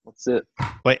 That's it.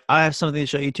 Wait, I have something to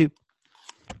show you too.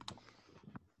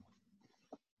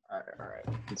 All right.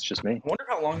 It's just me. I wonder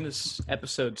how long this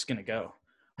episode's gonna go.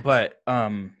 But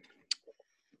oh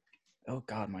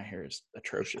god, my hair is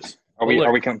atrocious. Are we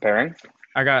Look, comparing?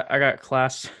 I got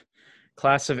class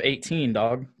of 18,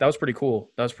 dog. That was pretty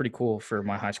cool. That was pretty cool for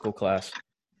my high school class.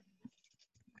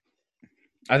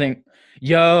 I think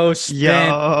Yo.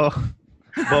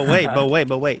 But wait.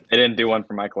 They didn't do one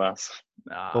for my class.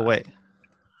 But wait.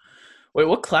 Wait,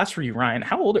 what class were you, Ryan?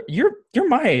 How old are you're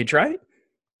my age, right?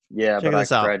 Yeah, Check but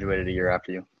this I out. graduated a year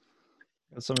after you.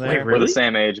 Got some Wait, there. We're really? the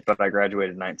same age, but I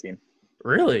graduated 19.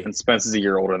 Really? And Spence is a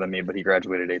year older than me, but he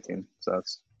graduated 18. So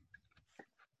it's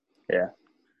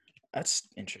That's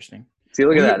interesting. see,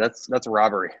 look at that. That's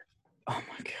robbery. Oh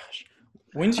my gosh.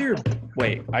 When's your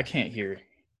wait, I can't hear.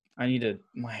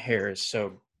 My hair is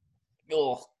so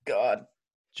oh god.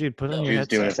 Jude, put on your Jude's headset.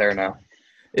 doing his hair now.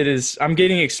 It is I'm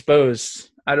getting exposed.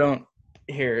 I don't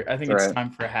hear. I think It's it's all right.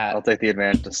 time for a hat. I'll take the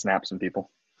advantage to snap some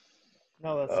people.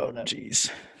 No, that's Oh not it.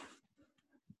 jeez.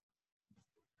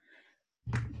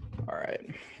 All right.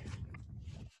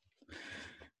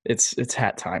 It's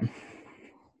hat time.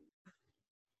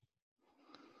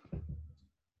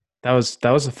 That was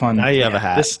a fun. Now you have a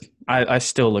hat. I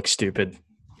still look stupid.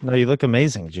 No, you look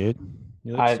amazing, Jude.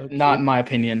 You look so Not in cute. my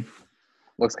opinion.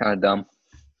 Looks kind of dumb.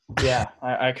 Yeah,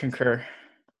 I concur.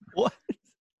 What?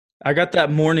 I got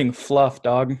that morning fluff,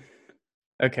 dog.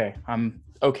 Okay, I'm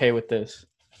okay with this.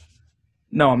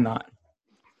 No, I'm not.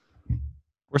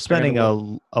 We're spending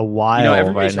gonna a while You know,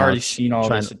 everybody's right now. already seen all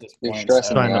trying- this at this You're point.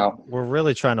 stressing so me out. We're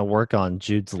really trying to work on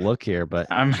Jude's look here, but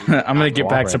I'm gonna get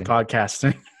back to cooperating.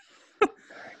 podcasting.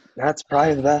 That's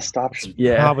probably the best option.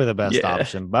 Yeah, probably the best yeah,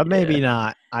 option, but maybe yeah.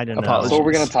 not. I don't know. Apologies. So what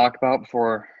we're going to talk about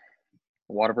before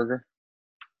Whataburger?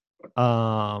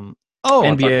 Oh,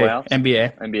 NBA, playoffs?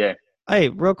 NBA. NBA. hey,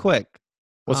 real quick.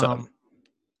 What's up?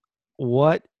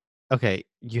 What? Okay,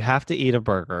 you have to eat a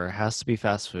burger. It has to be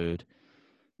fast food.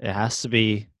 It has to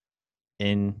be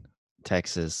in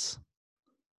Texas.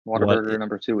 Whataburger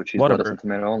number 2 with cheese, Whataburger. lettuce, and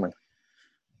tomato only.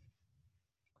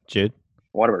 Jude?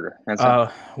 Whataburger. Hands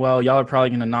down. Well, y'all are probably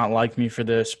gonna not like me for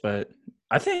this, but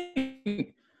I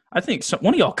think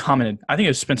one of y'all commented. I think it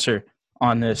was Spencer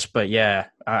on this, but yeah,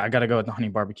 I got to go with the honey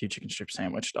barbecue chicken strip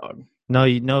sandwich, dog. No,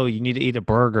 you need to eat a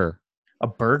burger A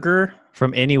burger?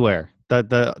 from anywhere.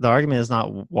 The argument is not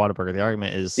Whataburger. The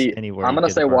argument is See, anywhere. I'm you going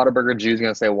to get say a burger. Whataburger, Jude's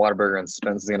going to say Whataburger, and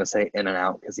Spence is going to say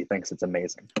In-N-Out because he thinks it's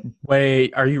amazing.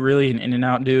 Wait, are you really an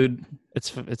In-N-Out dude? It's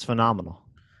phenomenal.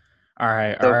 All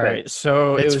right, Okay. all right.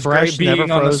 So It's it was fresh, great being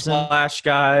never on the frozen. Splash,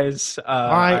 guys.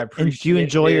 All I right, and do you appreciate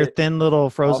enjoy your it. thin little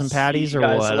frozen see patties you or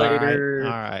guys what? later.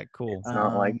 All right, cool. It's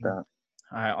not like that.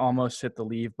 I almost hit the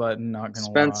leave button. Not gonna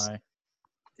Spence, lie.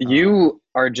 You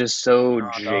are just so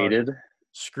Nah, dog. jaded.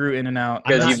 Screw In-N-Out.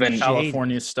 Because That's you've been-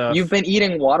 California stuff. You've been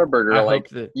eating Whataburger I like hope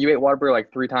that you ate Whataburger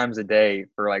like 3 times a day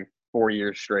for like 4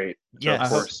 years straight. So Yes. of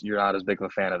course you're not as big of a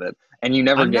fan of it, and you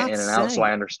never I'm get not In-N-Out, so saying-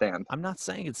 I understand. I'm not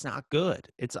saying it's not good.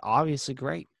 It's obviously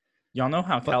great. y'all know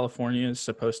how California is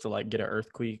supposed to like get an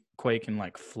earthquake and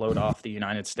like float off the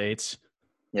United States.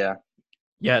 Yeah,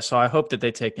 Yeah, so I hope that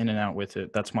they take In-N-Out with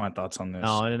it. That's my thoughts on this.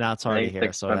 No, and it's already think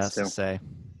here, so it has expense to say.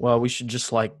 Well, we should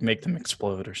just like make them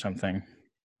explode or something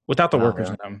without the Oh, workers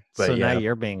yeah. in them. But So yeah, now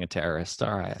you're being a terrorist.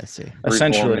 All right, I see.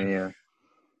 essentially. Reforming, yeah.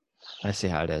 I see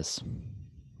how it is.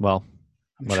 Well,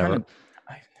 I'm whatever. trying to-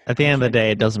 At the end of the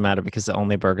day, it doesn't matter because the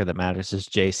only burger that matters is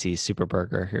JC's Super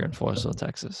Burger here in Floresville,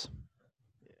 Texas.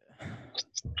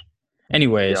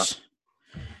 Anyways,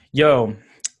 yo,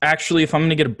 actually, if I'm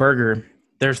gonna get a burger,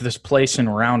 there's this place in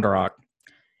Round Rock,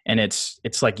 and it's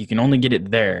like you can only get it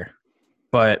there,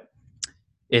 but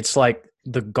it's like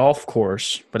the golf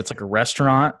course, but it's like a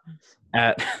restaurant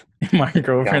at my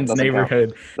girlfriend's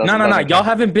neighborhood. No. Y'all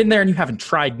haven't been there and you haven't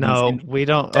tried these. No, we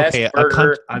don't. Best Okay,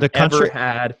 burger I've ever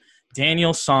had.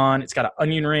 Daniel San. It's got an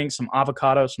onion ring, some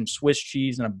avocado, some Swiss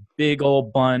cheese, and a big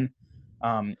old bun,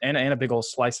 and a big old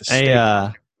slice of steak.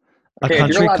 A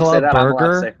country club burger. I'm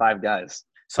allowed to say Five Guys.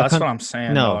 So that's what I'm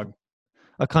saying, dog.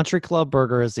 A country club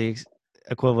burger is the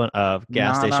equivalent of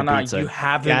gas station pizza. You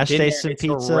haven't gas been station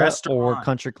there. Pizza or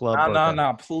country club burger.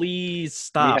 No. Please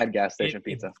stop. We had gas station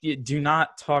pizza. Do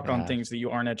not talk on things that you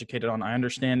aren't educated on. I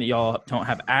understand that y'all don't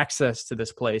have access to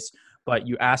this place, but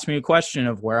you asked me a question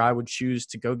of where I would choose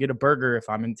to go get a burger if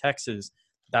I'm in Texas.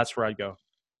 That's where I'd go.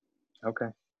 Okay.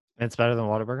 It's better than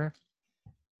Whataburger?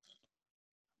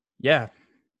 Yeah.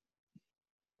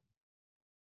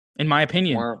 In my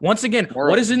opinion. Once again,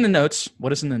 what is in the notes?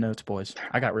 What is in the notes, boys?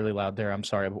 I got really loud there. I'm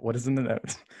sorry, but what is in the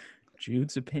notes?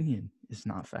 Jude's opinion is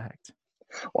not fact.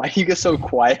 Why do you get so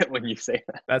quiet when you say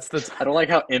that? I don't like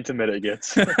how intimate it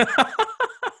gets.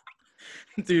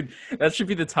 Dude, that should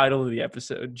be the title of the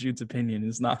episode. Jude's opinion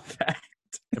is not fact.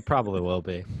 It probably will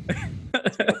be.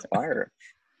 That's fire.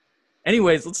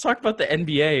 Anyways, let's talk about the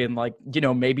NBA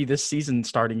and maybe this season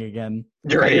starting again.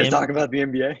 You're ready to talk about the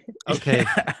NBA? Okay.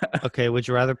 Okay. Would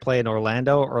you rather play in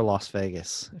Orlando or Las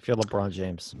Vegas if you're LeBron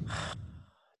James?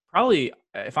 Probably,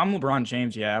 if I'm LeBron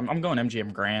James, yeah, I'm going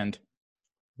MGM Grand.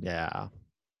 Yeah.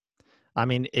 I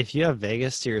mean, if you have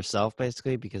Vegas to yourself,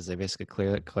 basically, because they basically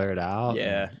clear it out.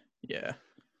 Yeah.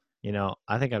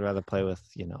 I think I'd rather play with,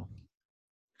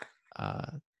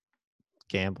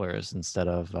 gamblers instead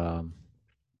of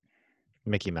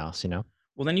Mickey Mouse,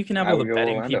 Well, then you can have all the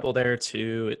betting people there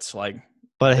too. It's like,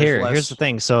 but here's the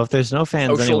thing. So if there's no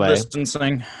fans social anyway,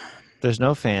 distancing. There's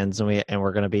no fans, and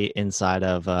we're gonna be inside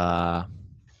of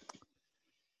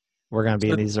we're gonna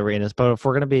be in these arenas. But if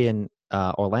we're gonna be in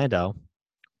Orlando,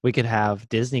 we could have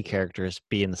Disney characters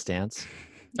be in the stands.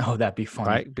 Oh, that'd be fun,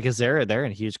 right? Because they're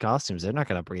in huge costumes. They're not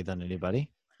gonna breathe on anybody,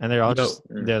 and they're all just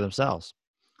there themselves.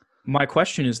 My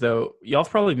question is, though, y'all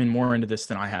have probably been more into this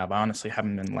than I have. I honestly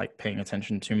haven't been paying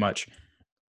attention too much.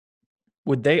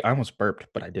 Would they? I almost burped,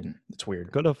 but I didn't. It's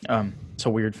weird. Could have. It's a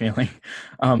weird feeling.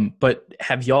 But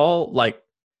have y'all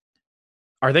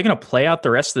are they going to play out the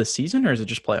rest of the season, or is it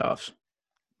just playoffs?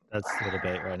 That's the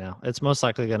debate right now. It's most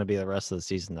likely going to be the rest of the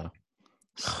season, though.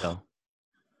 So,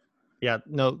 yeah,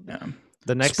 no. Yeah.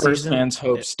 The next Spurs season, fans'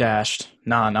 hopes dashed.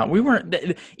 Nah. We weren't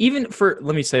even for.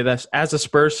 Let me say this: as a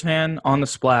Spurs fan on the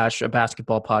Splash, a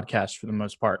basketball podcast for the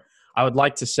most part, I would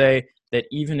like to say that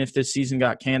even if this season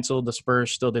got canceled, the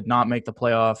Spurs still did not make the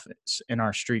playoffs, and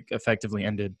our streak effectively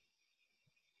ended.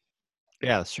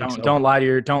 Yeah, don't lie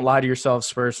to yourselves,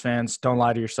 Spurs fans. Don't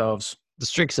lie to yourselves. The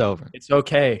streak's over. It's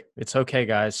okay. It's okay,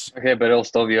 guys. Okay, but it'll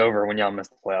still be over when y'all miss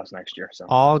the playoffs next year. So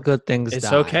all good things.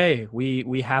 It's okay.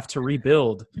 We have to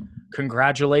rebuild.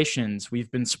 Congratulations. We've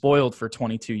been spoiled for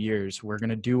 22 years. We're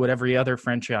gonna do what every other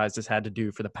franchise has had to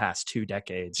do for the past 2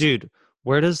 decades. Dude,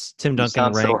 where does Tim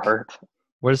Duncan rank? So hurt.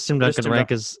 Where does Tim Duncan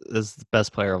rank as the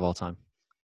best player of all time?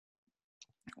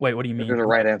 Wait, what do you mean? There's a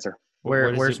right answer.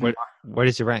 Where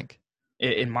does he rank?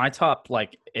 In my top,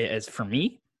 as for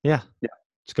me? Yeah.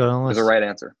 Let's go down the list. There's a right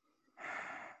answer.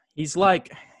 He's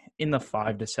in the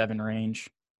 5 to 7 range.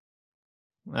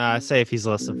 I say if he's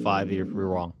less than 5, you're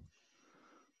wrong.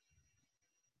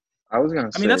 I was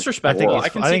gonna say. I mean, that's respectable. I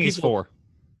think he's 4.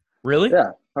 Really?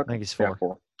 Yeah. I think he's 4. Yeah,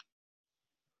 4.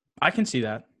 I can see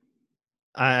that.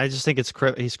 I just think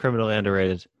he's criminally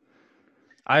underrated.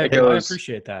 I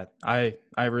appreciate that. I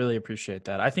really appreciate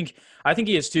that. I think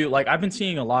he is too. I've been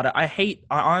seeing a lot of. I hate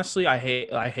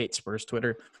Spurs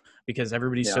Twitter because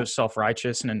everybody's so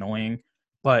self-righteous and annoying.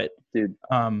 But dude,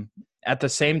 at the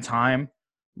same time,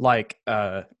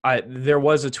 there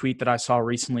was a tweet that I saw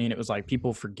recently, and it was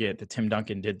people forget that Tim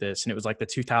Duncan did this, and it was the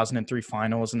 2003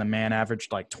 finals, and the man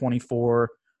averaged 24,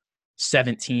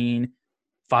 17.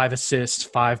 5 assists,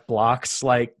 5 blocks.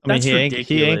 That's ridiculous.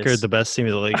 He anchored the best team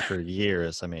of the league for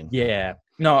years. I mean, yeah,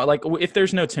 no, if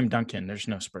there's no Tim Duncan, there's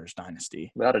no Spurs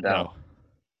dynasty. Without a doubt.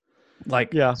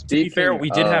 Yeah. To be fair, we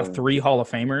did have 3 Hall of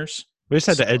Famers. We just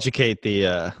had to educate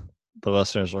the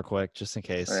listeners real quick, just in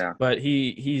case. Yeah. But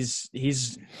he's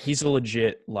a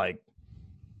legit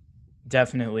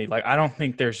definitely I don't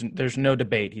think there's no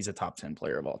debate. He's a top 10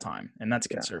 player of all time, and that's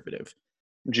conservative.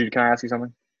 Jude, can I ask you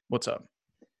something? What's up?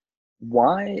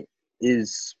 Why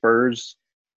is Spurs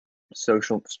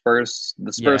The Spurs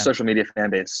Yeah. social media fan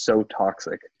base is so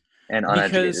toxic and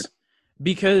uneducated.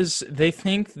 Because they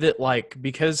think that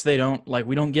because they don't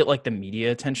we don't get the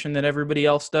media attention that everybody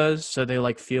else does, so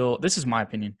they feel, this is my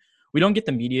opinion, we don't get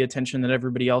the media attention that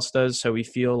everybody else does, so we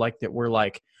feel that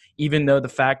we're even though the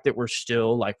fact that we're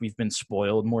still we've been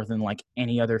spoiled more than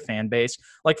any other fan base.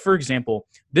 For example,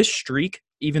 this streak,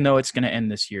 even though it's going to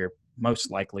end this year most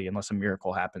likely unless a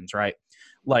miracle happens, right?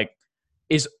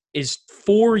 Is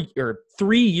 3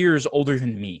 years older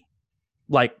than me.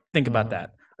 Think about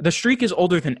that. The streak is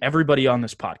older than everybody on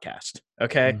this podcast,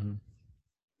 okay? Mm-hmm.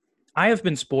 I have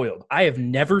been spoiled. I have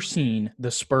never seen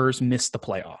the Spurs miss the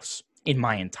playoffs in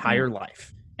my entire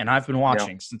life. And I've been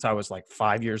watching since I was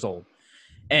 5 years old.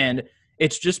 And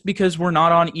it's just because we're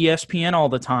not on ESPN all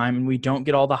the time and we don't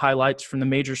get all the highlights from the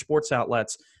major sports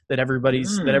outlets that everybody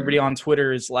on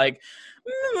Twitter is we're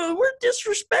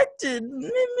disrespected.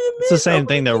 It's the same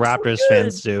thing that Raptors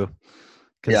fans do.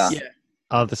 Yeah.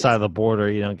 On the side of the border,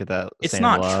 you don't get that. It's same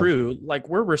not love. true.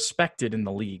 We're respected in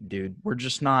the league, dude. We're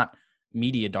just not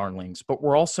media darlings, but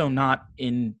we're also not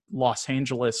in Los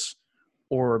Angeles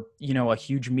or, a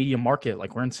huge media market.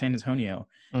 We're in San Antonio.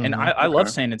 And I love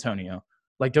San Antonio.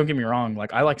 Don't get me wrong.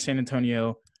 I like San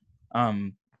Antonio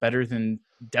better than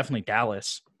definitely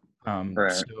Dallas.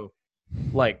 Right. So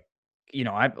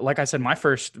I said, my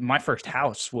first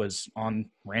house was on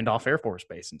Randolph Air Force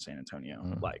Base in San Antonio.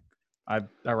 I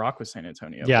rock with San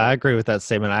Antonio. Yeah, I agree with that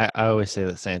statement. I always say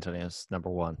that San Antonio is number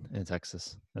one in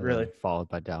Texas. Really? Followed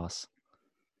by Dallas.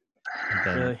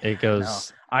 Really? It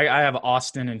goes. No. I have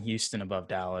Austin and Houston above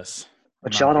Dallas.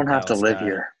 But y'all don't have to live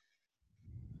here.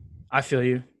 I feel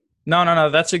you. No.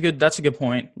 That's a good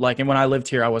point. And when I lived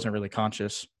here, I wasn't really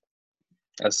conscious.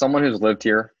 As someone who's lived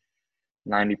here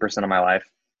 90% of my life,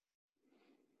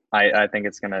 I think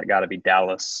it's got to be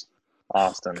Dallas,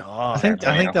 Austin. I think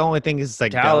the only thing is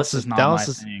Dallas is not my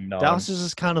thing, dog. Dallas is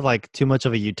just kind of too much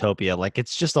of a utopia.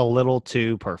 It's just a little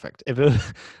too perfect. If it,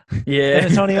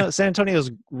 San Antonio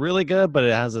is really good, but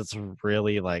it has its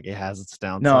it has its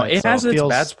downsides. No, it has its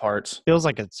bad parts. Feels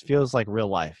like real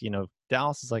life.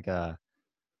 Dallas is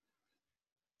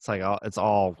it's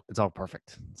all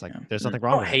perfect. It's there's nothing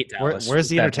wrong with hate it. Dallas. Where's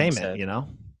the entertainment?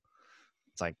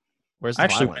 It's where's the I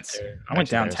actually violence? went there. I went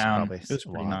downtown. It was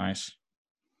pretty nice.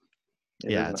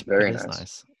 It's very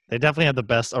nice. They definitely have the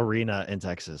best arena in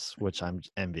Texas, which I'm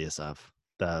envious of.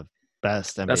 The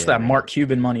best NBA That's that arena. Mark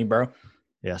Cuban money, bro.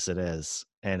 Yes, it is.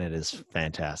 And it is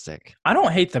fantastic. I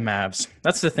don't hate the Mavs.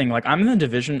 That's the thing. I'm in the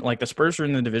division. The Spurs are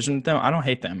in the division with them. I don't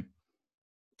hate them.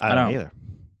 I don't either.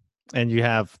 And you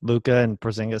have Luka and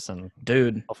Porzingis, and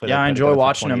dude, I enjoy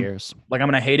watching them. Years. I'm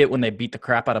gonna hate it when they beat the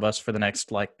crap out of us for the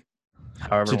next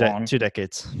however long. 2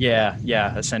 decades. Yeah,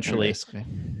 essentially. Basically.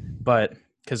 But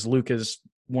because Luka's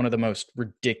one of the most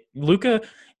ridiculous. Luka,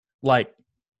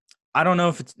 I don't know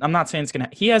if it's. I'm not saying it's gonna.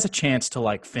 He has a chance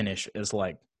to finish as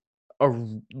top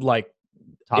in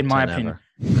my opinion,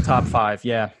 top 5.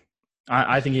 Yeah.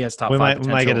 I think he has top 5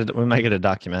 potential. We might get a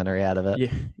documentary out of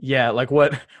it. Yeah,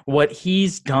 what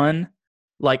he's done,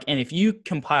 and if you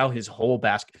compile his whole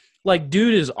basket,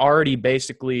 dude is already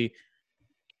basically,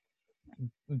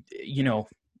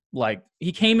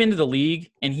 he came into the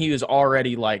league and he was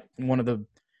already one of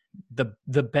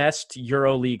the best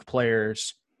EuroLeague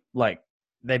players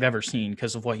they've ever seen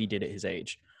because of what he did at his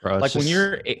age. Bro,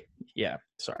 sorry.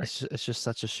 It's just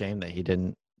such a shame that he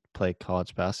didn't play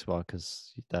college basketball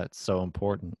because that's so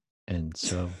important, and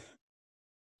so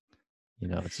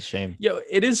it's a shame. Yo,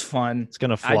 it is fun. It's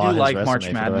gonna flaw I do his like resume March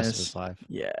for Madness. the rest of his life.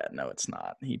 Yeah, no, it's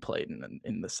not. He played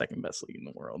in the second best league in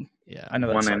the world. Yeah, I know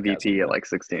won that's MVP at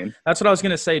 16. That's what I was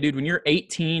gonna say, dude. When you're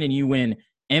 18 and you win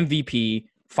MVP,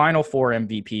 Final Four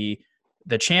MVP,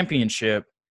 the championship,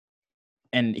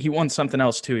 and he won something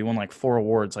else too. He won 4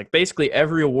 awards, basically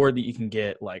every award that you can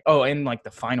get. And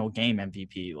the final game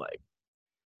MVP,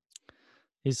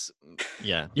 He's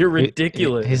You're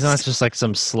ridiculous. He's not just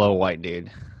some slow white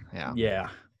dude. Yeah. Yeah.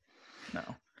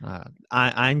 No.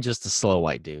 I'm just a slow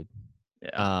white dude.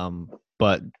 Yeah.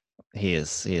 But he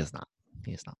is not.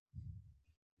 He is not.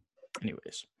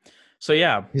 Anyways. So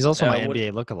yeah. He's also my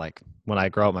NBA lookalike when I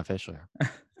grow out my facial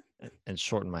hair and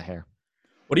shorten my hair.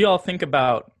 What do y'all think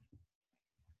about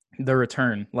the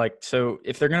return? So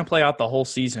if they're gonna play out the whole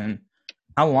season,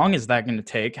 how long is that going to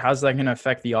take? How's that going to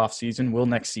affect the offseason? Will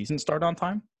next season start on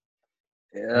time?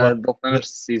 Yeah, they'll finish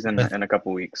the season in a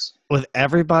couple weeks. With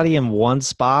everybody in one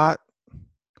spot?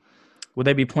 Would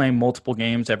they be playing multiple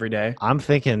games every day? I'm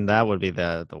thinking that would be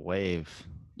the wave.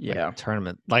 Yeah.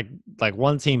 Tournament.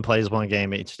 One team plays one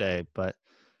game each day, but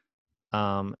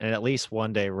and at least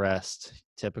one day rest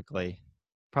typically.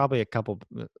 Probably a couple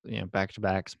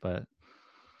back-to-backs, but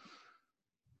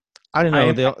I don't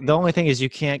I know. am The only thing is you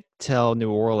can't tell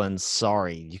New Orleans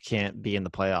sorry. You can't be in the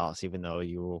playoffs, even though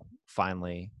you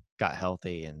finally got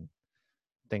healthy and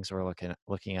things were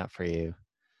looking out for you.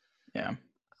 Yeah.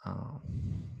 Um,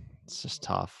 it's just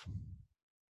tough.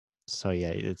 So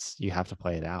yeah, you have to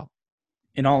play it out.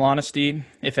 In all honesty,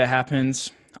 if it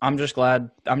happens, I'm just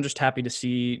happy to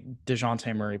see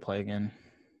DeJounte Murray play again.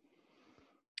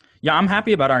 Yeah, I'm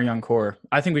happy about our young core.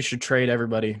 I think we should trade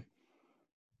everybody.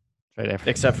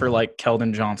 Except for like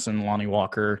Keldon Johnson, Lonnie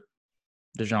Walker,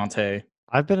 DeJounte.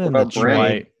 I've been in What the about Bryn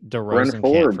trade DeRozan camp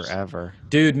Forbes? forever.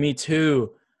 Dude, me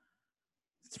too.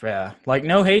 Yeah, like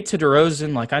no hate to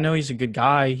DeRozan. Like I know he's a good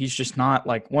guy. He's just not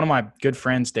like one of my good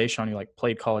friends, Deshaun, who like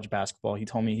played college basketball. He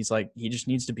told me he's like he just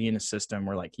needs to be in a system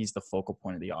where like he's the focal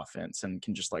point of the offense and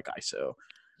can just like ISO.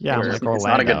 Yeah, I'm like Orlando. It's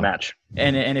not a good match.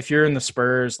 And if you're in the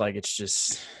Spurs, like it's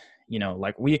just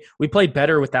like we played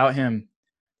better without him.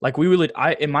 Like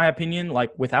in my opinion,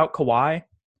 like without Kawhi,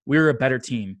 we were a better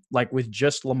team. Like with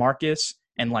just LaMarcus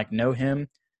and like no him,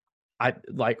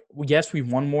 yes, we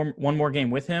won one more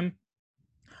game with him.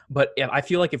 But I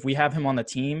feel like if we have him on the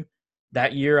team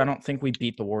that year, I don't think we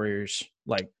beat the Warriors.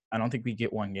 Like, I don't think we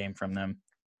get one game from them.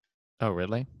 Oh,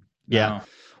 really? No. Yeah.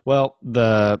 Well,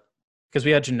 because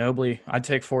we had Ginobili. I'd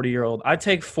take 43-year-old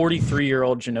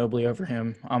Ginobili over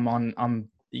him.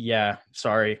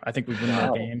 Sorry. I think we win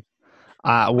that game.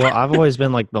 Well, I've always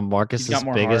been like the Marcus's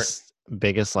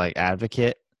biggest like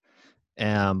advocate.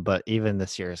 But even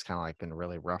this year has kind of like been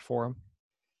really rough for him.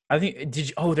 I think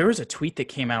there was a tweet that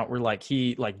came out where like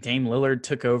Dame Lillard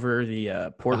took over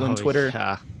the Portland Twitter.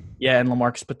 Yeah, and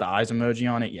LaMarcus put the eyes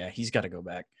emoji on it. Yeah, he's got to go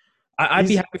back. I'd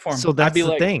be happy for him. So that's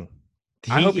the thing.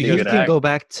 I hope he can go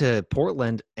back to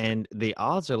Portland, and the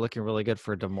odds are looking really good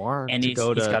for DeMar to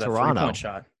go to Toronto. A 3-point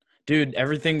shot. Dude,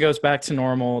 everything goes back to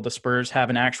normal. The Spurs have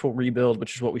an actual rebuild,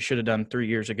 which is what we should have done 3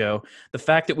 years ago. The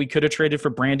fact that we could have traded for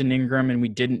Brandon Ingram and we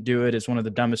didn't do it is one of the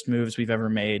dumbest moves we've ever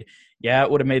made. Yeah, it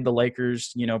would have made the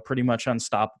Lakers, pretty much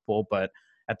unstoppable. But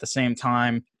at the same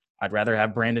time, I'd rather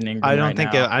have Brandon Ingram. I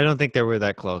don't think they were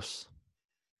that close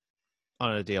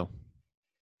on a deal.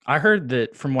 I heard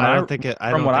that from what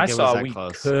I saw, we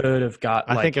could have got.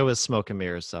 I think it was smoke and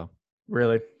mirrors, though.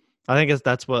 Really? I think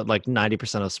that's what like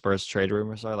 90% of Spurs trade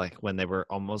rumors are, like when they were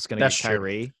almost going to get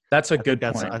Kyrie. True. That's a good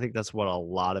point. I think that's what a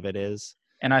lot of it is.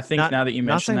 And I think now that you mentioned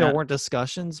not saying there weren't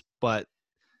discussions, but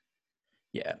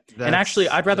yeah. And actually,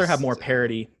 I'd rather have more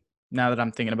parity now that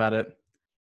I'm thinking about it.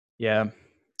 Yeah.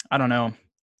 I don't know.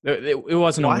 It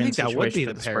wasn't a win situation. I think that would be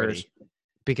the parity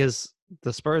because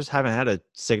the Spurs haven't had a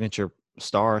signature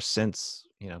star since,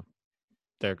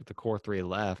 the core three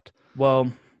left.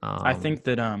 Well, I think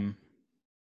that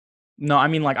no, I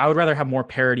mean, like, I would rather have more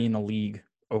parity in the league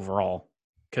overall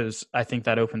because I think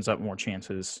that opens up more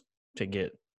chances to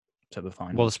get to the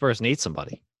final. Well, the Spurs need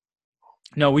somebody.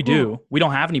 No, we do. We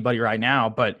don't have anybody right now,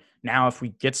 but now if we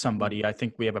get somebody, I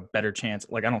think we have a better chance.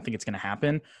 Like, I don't think it's going to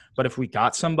happen, but if we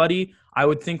got somebody, I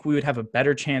would think we would have a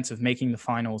better chance of making the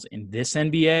finals in this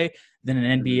NBA than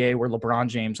an NBA where LeBron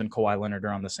James and Kawhi Leonard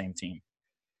are on the same team.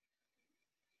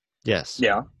 Yes.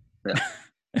 Yeah.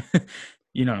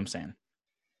 You know what I'm saying?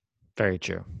 Very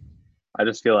true. I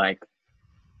just feel like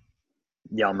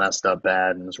y'all messed up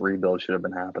bad, and this rebuild should have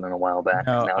been happening a while back.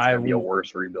 No, now it's going to be a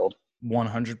worse rebuild.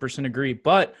 100% agree.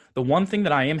 But the one thing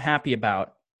that I am happy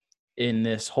about in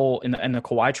this whole in the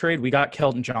Kawhi trade, we got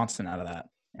Keldon Johnson out of that,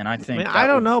 and I think I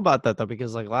don't know about that though,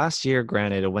 because like last year,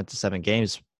 granted, it went to 7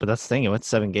 games, but that's the thing. It went to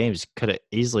 7 games. Could have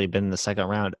easily been in the second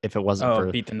round if it wasn't for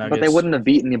beat the Nuggets. But they wouldn't have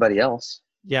beat anybody else.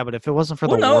 Yeah, but if it wasn't for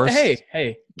worst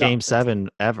Game 7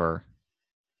 ever.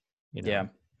 Yeah.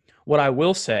 What I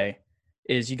will say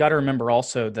is you got to remember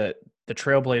also that the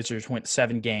Trailblazers went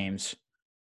 7 games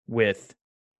with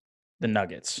the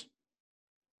Nuggets.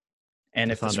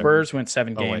 And if the Spurs went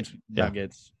 7 games with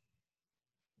Nuggets,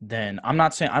 then I'm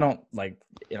not saying I don't like,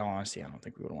 in all honesty, I don't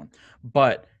think we would have won.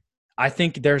 But I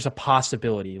think there's a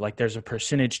possibility, like there's a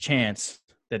percentage chance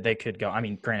that they could go. I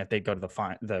mean, granted, they'd go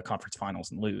to the conference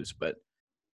finals and lose, but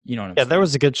you know what I'm saying? Yeah, there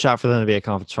was a good shot for them to be a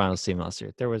conference finals team last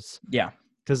year. There was. Yeah.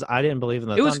 Because I didn't believe in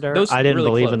the Thunder. I didn't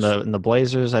believe in the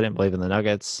Blazers. I didn't believe in the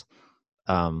Nuggets.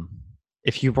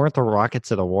 If you weren't the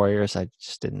Rockets or the Warriors, I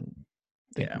just didn't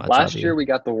think much Last of year we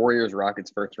got the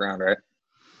Warriors-Rockets first round, right?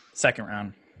 Second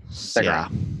round.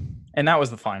 Round. And that was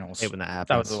the finals. Hey, when that happens.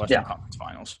 That was the Western Conference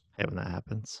Finals. Hey, when that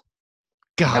happens.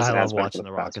 God, I love watching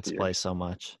the Rockets play so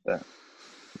much. Yeah.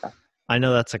 I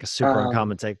know that's like a super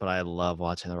uncommon take, but I love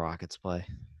watching the Rockets play.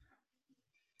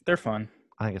 They're fun.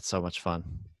 I think it's so much fun.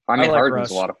 I mean,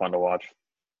 Harden's a lot of fun to watch.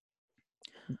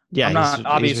 Yeah, I'm not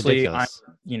obviously. I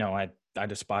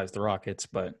despise the Rockets,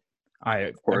 but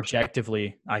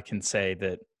objectively I can say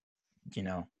that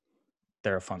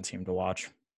they're a fun team to watch.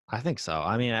 I think so.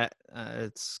 I mean,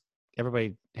 it's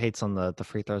everybody hates on the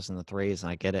free throws and the threes,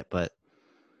 and I get it, but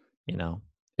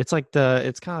it's kind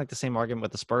of like the same argument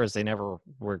with the Spurs. They never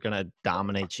were gonna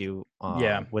dominate you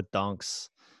with dunks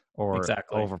or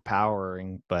Exactly.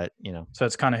 overpowering, but So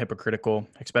it's kind of hypocritical,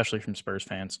 especially from Spurs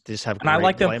fans. they just have And I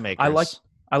like them. playmakers.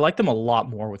 I like them a lot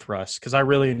more with Russ because I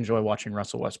really enjoy watching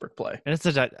Russell Westbrook play. And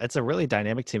it's a really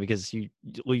dynamic team because you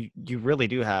really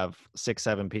do have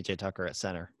 6'7" PJ Tucker at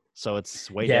center, so it's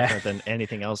way different than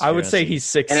anything else. I would say he's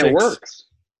 6'6", and it works.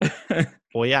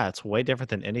 Well, yeah, it's way different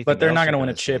than anything. But they're not going to win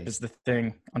a chip, is the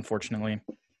thing, unfortunately.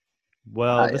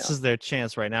 Well, this is their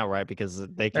chance right now, right? Because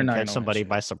they can catch somebody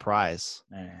by surprise.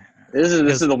 This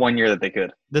is the one year that they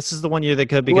could. This is the one year they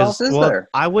could because Who else is there?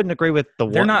 I wouldn't agree with the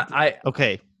one. They're not.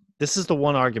 Okay, this is the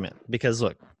one argument because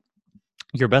look,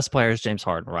 your best player is James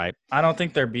Harden, right? I don't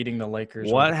think they're beating the Lakers.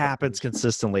 What happens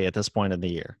consistently at this point in the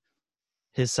year?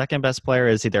 His second best player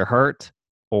is either hurt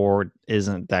or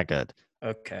isn't that good.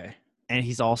 Okay. And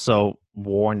he's also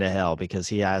worn to hell because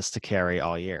he has to carry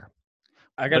all year.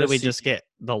 What did we just get?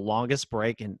 The longest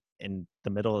break in the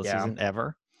middle of the season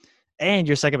ever. And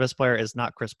your second best player is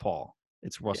not Chris Paul.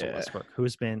 It's Russell Westbrook,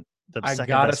 who's been the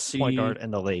second best point guard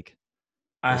in the league.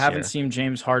 I haven't seen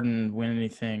James Harden win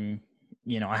anything.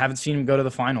 I haven't seen him go to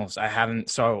the finals. I haven't.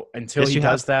 So until he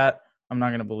does that, I'm not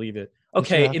going to believe it.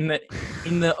 Okay, in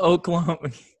the Oklahoma,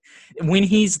 when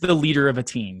he's the leader of a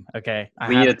team, okay,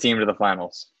 lead a team to the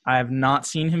finals. I have not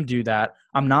seen him do that.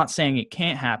 I'm not saying it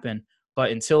can't happen,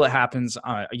 but until it happens,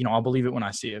 I'll believe it when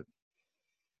I see it.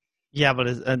 Yeah, but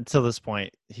until this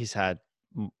point, he's had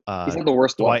the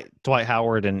worst Dwight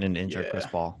Howard and injured Chris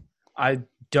Paul. I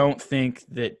don't think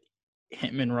that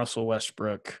him and Russell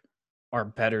Westbrook are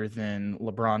better than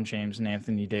LeBron James and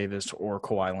Anthony Davis or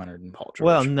Kawhi Leonard and Paul George.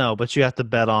 Well, no, but you have to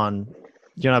bet on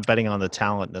 – you're not betting on the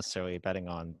talent necessarily. You're betting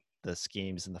on the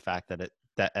schemes and the fact that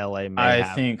LA may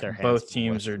have think their hands both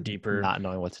teams are deeper. Not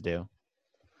knowing what to do.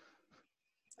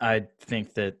 I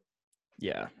think that,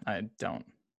 I don't.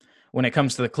 When it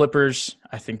comes to the Clippers,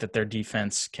 I think that their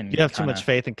defense can. You have too much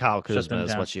faith in Kyle Kuzma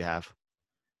is what you have.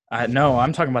 No,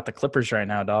 I'm talking about the Clippers right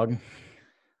now, dog.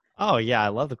 Oh, yeah, I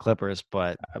love the Clippers,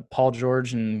 but Paul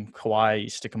George and Kawhi, you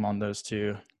stick them on those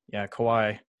two. Yeah,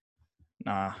 Kawhi.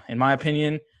 Nah, in my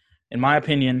opinion,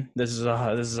 this is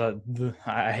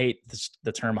I hate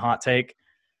the term hot take,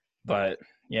 but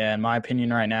yeah, in my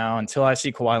opinion right now, until I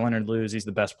see Kawhi Leonard lose, he's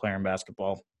the best player in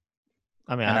basketball.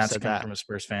 I mean, and I that's said coming that from a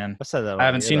Spurs fan. I said that. I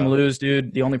haven't seen him lose,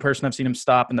 dude. The only person I've seen him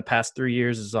stop in the past 3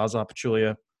 years is Zaza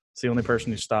Pachulia. It's the only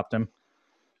person who stopped him.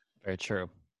 Very true.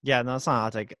 Yeah, no, it's not a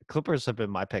hot take. Clippers have been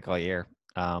my pick all year.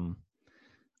 Same.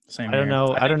 I don't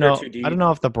know. I don't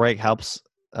know if the break helps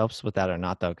with that or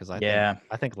not, though, because I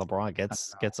think LeBron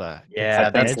gets a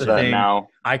that's the thing. Now,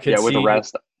 I could see with the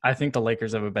rest. I think the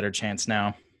Lakers have a better chance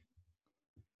now.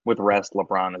 With rest,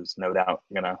 LeBron is no doubt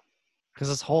because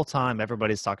this whole time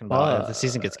everybody's talking about if the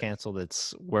season gets canceled,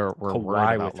 it's we're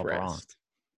worried about LeBron. Rest.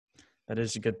 That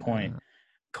is a good point.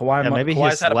 Kawhi, maybe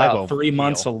Kawhi's had about 3 heal.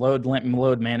 months of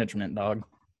load management, dog.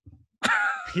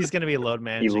 He's going to be load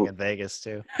managing in Vegas,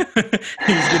 too.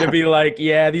 He's going to be like,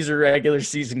 these are regular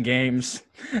season games.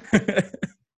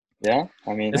 Yeah,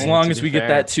 I mean, as long as we get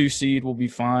that 2 seed, we'll be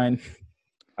fine.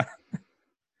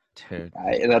 Dude,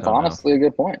 that's honestly a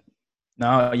good point.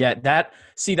 No, that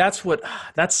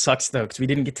sucks, though, because we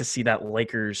didn't get to see that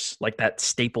Lakers, like that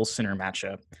Staples Center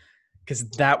matchup, because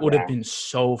that would have been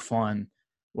so fun.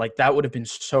 Like, that would have been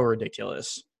so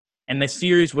ridiculous. And the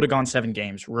series would have gone 7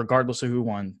 games. Regardless of who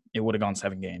won, it would have gone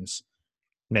 7 games.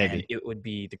 Maybe. And it would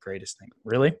be the greatest thing.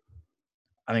 Really?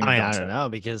 I don't know,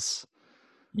 because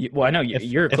I know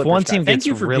you're a Clippers if one team guy. gets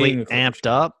really amped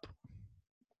up,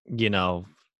 No,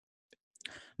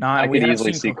 I could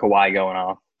easily see Kawhi going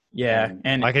off. Yeah,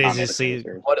 and I could easily see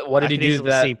what did he do?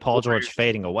 That see Paul George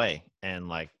fading away, and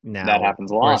like now that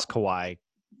happens a lot. Where's Kawhi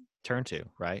turn to?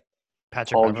 Right,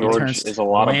 Patrick Paul George is a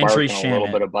lot of bark and a little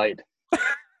bit of bite.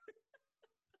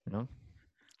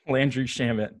 Landry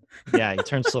Shamet. Yeah, he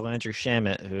turns to Landry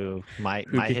Shamet, who might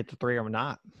hit the 3 or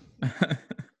not. They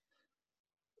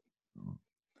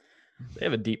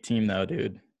have a deep team, though,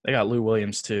 dude. They got Lou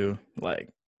Williams, too. Like,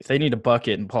 if they need a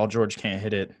bucket and Paul George can't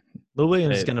hit it, Lou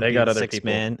Williams is going to be the 6th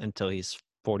man until he's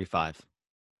 45.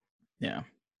 Yeah.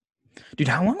 Dude,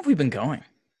 how long have we been going?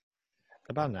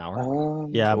 About an hour.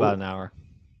 About an hour.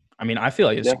 I mean, I feel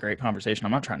like it's a great conversation.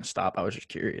 I'm not trying to stop. I was just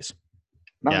curious.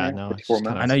 I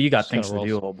know you got things to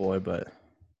do, old boy, but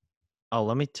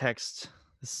let me text.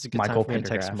 This is a good time for me to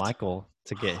text Michael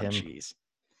to get him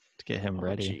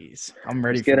ready. I'm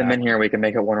ready. Just get him in here. We can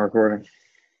make it one recording.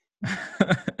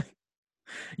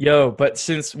 Yo, but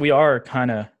since we are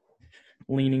kind of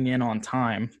leaning in on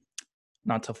time,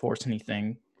 not to force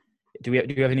anything, do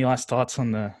you have any last thoughts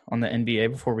on the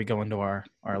NBA before we go into our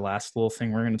last little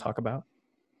thing we're going to talk about?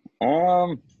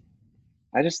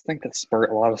 I just think that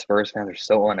a lot of Spurs fans are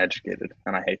so uneducated,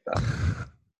 and I hate that.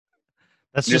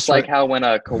 That's Just like how when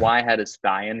Kawhi had his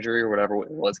thigh injury or whatever it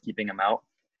was keeping him out,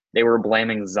 they were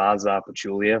blaming Zaza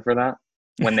Pachulia for that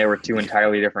when they were two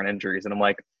entirely different injuries. And I'm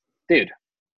like, dude,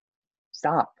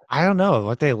 stop. I don't know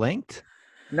what they linked.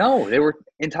 No, they were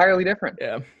entirely different.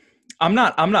 Yeah. I'm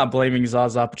not blaming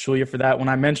Zaza Pachulia for that. When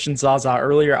I mentioned Zaza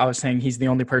earlier, I was saying he's the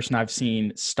only person I've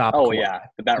seen stop. Oh, Kawhi yeah.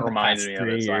 But that in the reminded past me of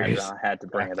 3 it, so years. I had to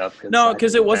bring it up. No,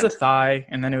 because it was a thigh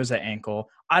and then it was an ankle.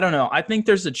 I don't know. I think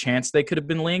there's a chance they could have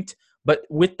been linked. But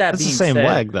with that It's being the same said,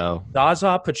 leg though.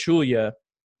 Zaza Pachulia,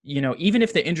 even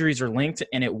if the injuries are linked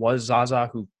and it was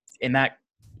Zaza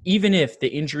even if the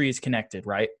injury is connected,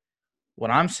 right?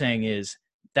 What I'm saying is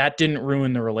that didn't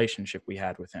ruin the relationship we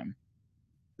had with him.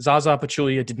 Zaza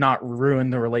Pachulia did not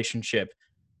ruin the relationship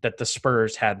that the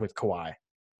Spurs had with Kawhi.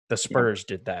 The Spurs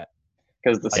did that.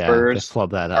 Because the Spurs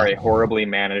flubbed that are up. a horribly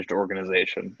managed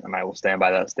organization, and I will stand by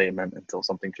that statement until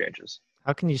something changes.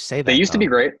 How can you say that? They used to be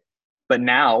great, but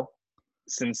now,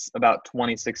 since about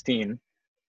 2016,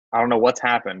 I don't know what's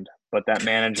happened, but that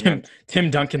management.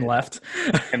 Tim Duncan left,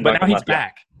 Tim but Duncan now he's left, yeah.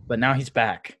 back. But now he's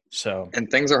back. So And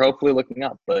things are hopefully looking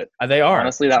up, but they are.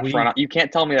 honestly, you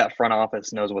can't tell me that front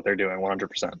office knows what they're doing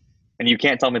 100%. And you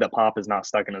can't tell me that Pop is not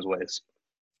stuck in his ways.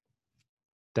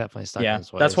 Definitely stuck in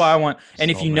his ways. That's why I want.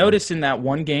 And if you man. notice in that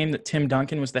one game that Tim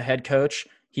Duncan was the head coach,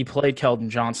 he played Keldon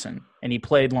Johnson and he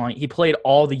played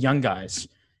all the young guys.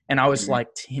 And I was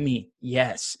like, Timmy,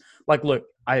 yes. Like, look,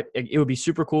 it would be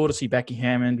super cool to see Becky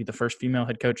Hammond be the first female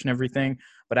head coach and everything.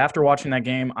 But after watching that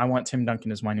game, I want Tim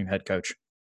Duncan as my new head coach.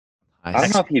 I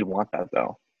don't know if he'd want that,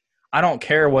 though. I don't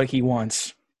care what he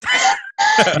wants.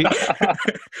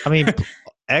 I mean,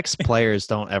 ex-players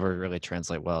don't ever really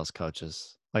translate well as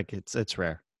coaches. Like, it's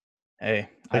rare. Hey,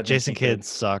 like Jason Kidd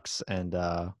sucks, and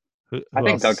who I think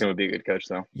else? Duncan would be a good coach,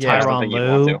 though. Yeah, Tyronn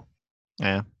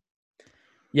Lue.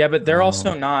 Yeah, but they're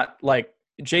also not like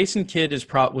Jason Kidd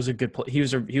was a good player. He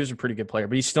was a pretty good player,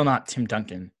 but he's still not Tim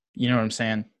Duncan. You know what I'm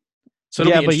saying? So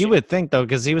yeah, but you would think though,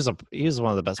 because he was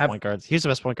one of the best point guards. He was the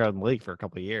best point guard in the league for a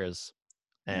couple of years,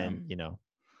 and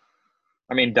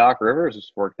I mean, Doc Rivers has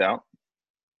worked out.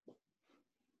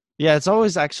 Yeah, it's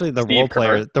always actually the Steve role Kerr.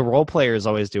 player. The role players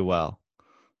always do well.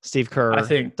 Steve Kerr, I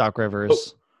think Doc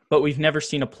Rivers. But we've never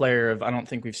seen a player I don't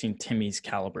think we've seen Timmy's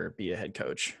caliber be a head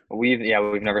coach. We've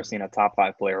never seen a top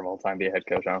 5 player of all time be a head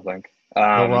coach. I don't think.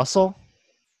 Bill Russell.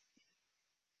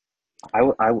 I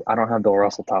don't have Bill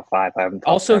Russell top 5. I haven't.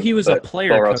 Also, he was a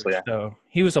player coach, though.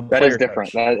 He was a player. That is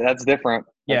different. That's different.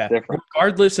 Yeah, that's different.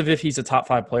 Regardless of if he's a top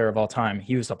 5 player of all time,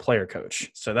 he was a player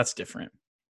coach, so that's different.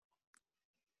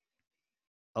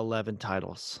 11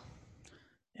 titles.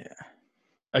 Yeah,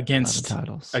 against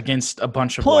a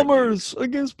bunch of plumbers.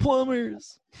 Against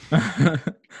plumbers.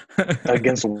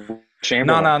 Against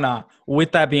Chamberlain. No.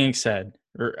 With that being said,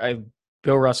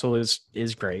 Bill Russell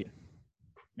is great.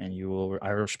 And I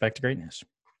respect greatness.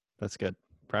 That's good.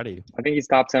 Proud of you. I think he's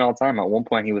top 10 all time. At one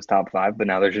point, he was top 5, but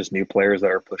now there's just new players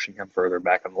that are pushing him further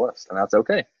back on the list, and that's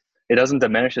okay. It doesn't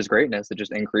diminish his greatness; it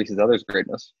just increases others'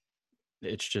 greatness.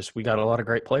 It's just we got a lot of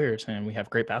great players, and we have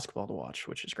great basketball to watch,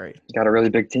 which is great. Got a really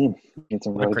big team. Need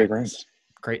some really big rings.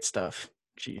 Great stuff.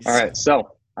 Jeez. All right,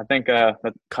 so I think that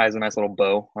ties a nice little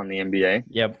bow on the NBA.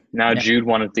 Yep. Now Jude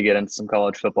wanted to get into some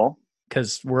college football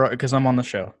because I'm on the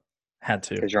show. Had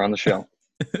to. Because you're on the show.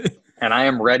 And I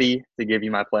am ready to give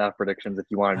you my playoff predictions if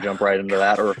you want to jump right into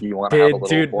that, or if you want to have a little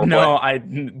foreplay.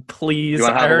 No, please.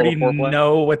 I already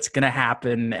know what's going to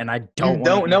happen, and I don't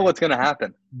know what's going to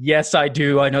happen. Yes, I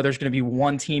do. I know there's going to be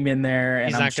one team in there. And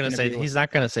he's not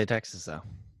going to say Texas, though.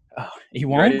 Oh, he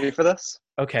won't? You ready for this?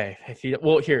 Okay. Here.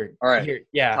 All right. Here,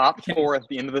 yeah. Top 4 at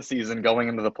the end of the season going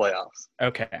into the playoffs.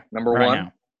 Okay. Number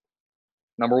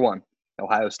one,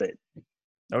 Ohio State.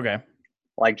 Okay.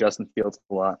 I like Justin Fields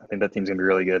a lot. I think that team's going to be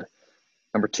really good.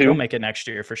 Number 2. They'll make it next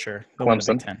year for sure. They'll Clemson. win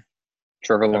the Big Ten.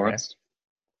 Trevor Lawrence.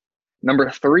 Number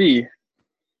 3,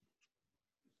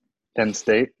 Penn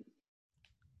State.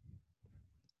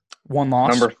 One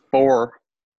loss. Number 4.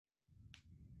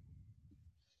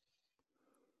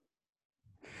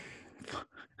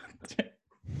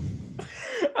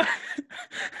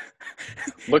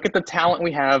 Look at the talent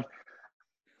we have.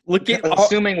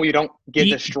 Assuming we don't get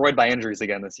destroyed by injuries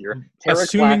again this year.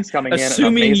 Tarek Black's coming in.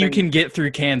 Assuming you can get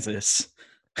through Kansas.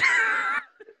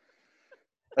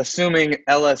 Assuming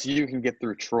LSU can get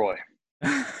through Troy.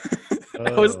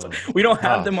 We don't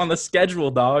have them on the schedule,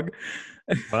 dog.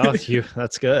 Well,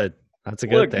 that's good. That's a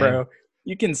good Look, thing. bro,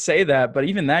 you can say that, but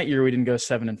even that year we didn't go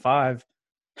 7-5.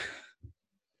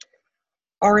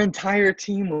 Our entire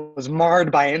team was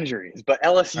marred by injuries, but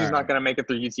LSU's All right. not going to make it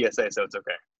through UTSA, so it's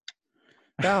okay.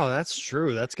 No, that's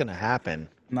true. That's gonna happen.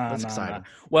 Nah. That's exciting.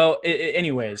 Well,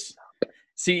 anyways,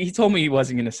 see, he told me he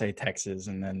wasn't going to say Texas,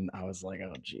 and then I was like,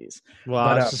 oh, geez. Well,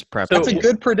 But, I was just prepping. so- That's a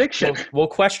good prediction. We'll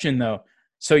question, though.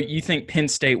 So you think Penn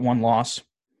State one loss?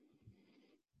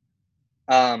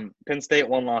 Penn State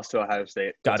 1 loss to Ohio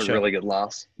State. That's Gotcha. a really good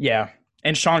loss. Yeah.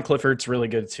 And Sean Clifford's really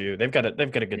good, too. They've got a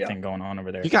good Yeah. thing going on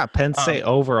over there. You got Penn State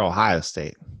over Ohio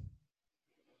State.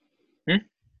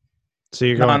 So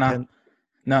you're No, going no. Penn.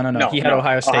 No. He had No.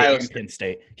 Ohio State Ohio and State. Penn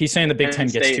State. He's saying the Big Penn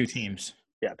Ten gets two State's- teams.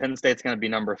 Yeah, Penn State's going to be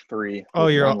number 3. Oh,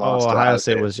 with you're one loss to Ohio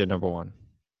State was your number 1.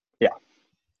 Yeah.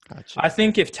 Gotcha. I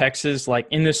think if Texas, like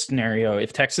in this scenario,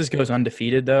 if Texas goes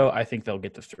undefeated, though, I think they'll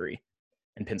get the 3.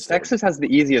 And Penn State. Texas has the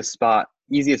easiest path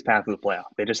to the playoff.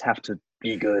 They just have to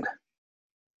be good.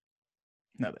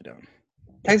 No, they don't.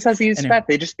 Texas has the easiest Anyway.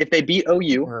 path. If they beat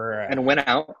OU and win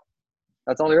out,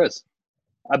 that's all there is.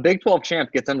 A Big 12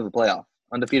 champ gets into the playoff.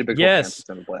 Undefeated Big 12 champ Yes, gets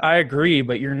into the playoff. I agree,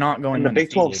 but you're not going And the Big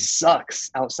undefeated. 12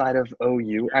 sucks outside of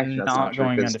OU. Actually, You're that's not true,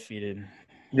 going 'cause- undefeated.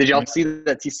 Did y'all see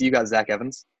that TCU got Zach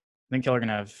Evans? I think y'all are going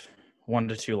to have 1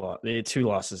 to 2 two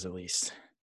losses at least.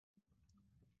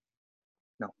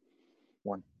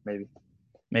 1, maybe.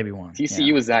 Maybe 1.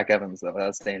 TCU with Zach Evans, though.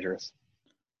 That's dangerous.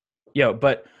 Yo,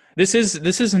 but this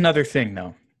is another thing,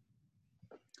 though.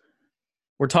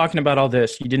 We're talking about all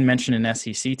this. You didn't mention an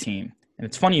SEC team. And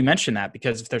it's funny you mention that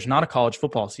because if there's not a college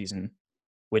football season,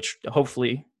 which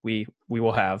hopefully we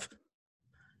will have,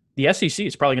 the SEC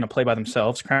is probably going to play by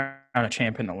themselves, crown a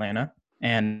champ in Atlanta,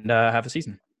 and have a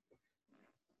season.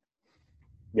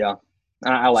 Yeah.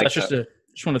 I like so that's that.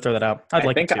 just want to throw that out. I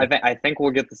think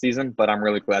we'll get the season, but I'm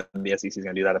really glad the SEC is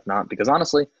going to do that if not. Because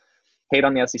honestly, hate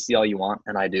on the SEC all you want,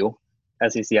 and I do.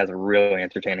 SEC has really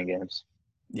entertaining games.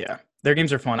 Yeah. Their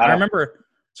games are fun. I remember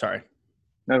 – sorry.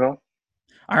 No, go.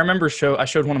 I remember I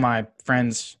showed one of my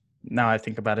friends, now I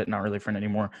think about it, not really a friend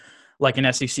anymore, like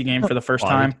an SEC game for the first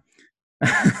time.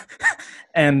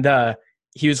 And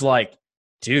he was like,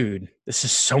 dude, this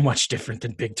is so much different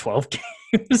than Big 12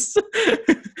 games.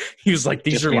 He was like,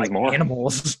 these Just are means like more.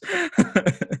 animals.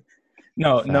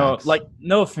 No, Facts. like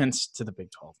no offense to the Big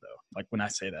 12 though. Like when I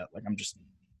say that, like I'm just,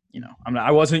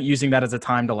 I wasn't using that as a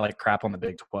time to like crap on the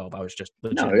Big 12. I was just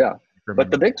legit. No, yeah.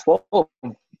 But the Big 12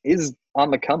 is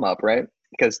on the come up, right?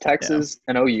 Because Texas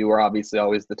and OU are obviously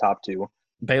always the top 2.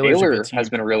 Baylor's a Baylor good team. has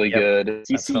been really Yep. good. That's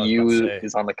what I was about to TCU say.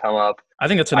 is on the come up. I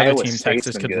think that's another Iowa team State's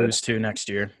Texas been could good. lose to next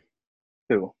year.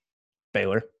 Who?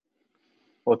 Baylor.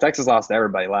 Well, Texas lost to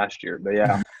everybody last year, but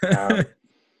yeah.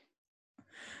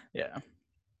 Yeah.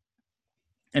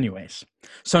 Anyways,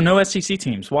 so no SEC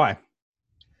teams. Why?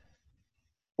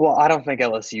 Well, I don't think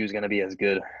LSU is going to be as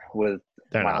good with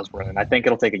They're Miles not. Brennan. I think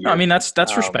it'll take a year. No, I mean that's Um,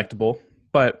 respectable,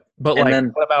 but and like, then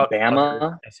what about Bama?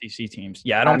 other SEC teams?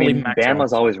 Yeah, I don't believe Mac Bama's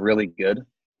Jones. always really good,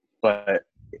 but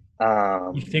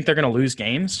You think they're going to lose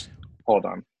games? hold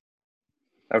on.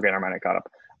 Okay, never mind. I caught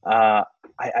up.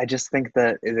 I just think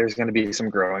that there's going to be some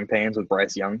growing pains with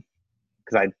Bryce Young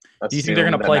because Do you think they're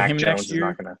going to play him next year?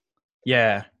 Not gonna,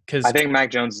 Yeah, because I think Mac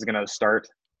Jones is going to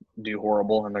do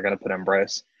horrible, and they're going to put in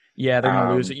Bryce. yeah, they're going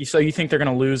to lose it. So you think they're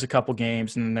going to lose a couple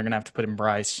games, and then they're going to have to put in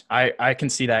Bryce? I can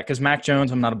see that because Mac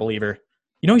Jones, I'm not a believer.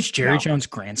 You know, he's Jerry No. Jones'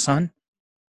 grandson.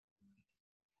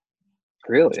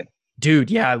 Really? Dude,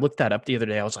 yeah, I looked that up the other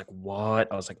day. I was like,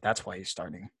 what? I was like, that's why he's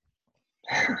starting.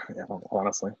 Yeah,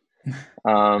 honestly.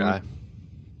 Guy.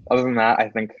 Other than that, I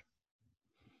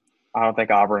don't think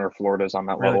Auburn or Florida's on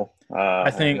that Really? level. I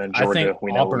think and then Georgia,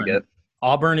 we know what we get.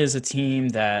 Auburn is a team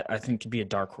that I think could be a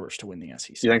dark horse to win the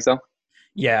SEC. You think so?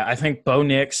 Yeah, I think Bo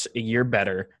Nix a year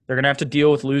better. They're going to have to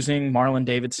deal with losing Marlon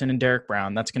Davidson and Derek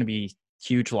Brown. That's going to be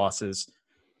huge losses.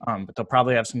 But they'll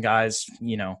probably have some guys,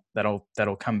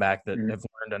 that'll come back that have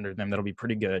learned under them. That'll be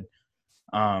pretty good.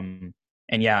 And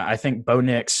yeah, I think Bo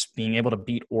Nix being able to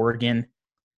beat Oregon,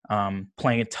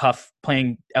 playing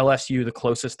LSU the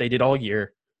closest they did all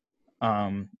year,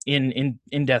 in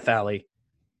Death Valley.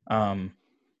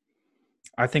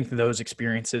 I think those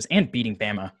experiences and beating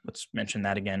Bama, let's mention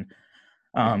that again,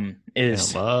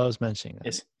 loves mentioning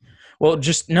that. Well,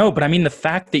 just no, but I mean the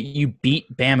fact that you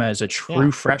beat Bama as a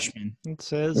true freshman. It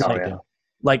says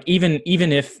Like even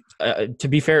if to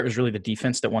be fair, it was really the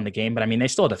defense that won the game, but I mean they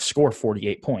still had to score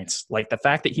 48 points. Like the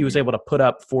fact that he was able to put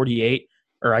up 48,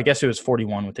 or I guess it was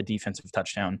 41 with the defensive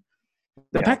touchdown.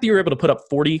 The fact that you were able to put up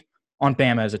 40 on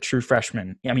Bama as a true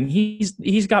freshman, I mean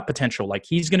he's got potential. Like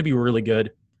he's going to be really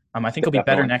good. I think he'll be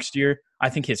better next year. I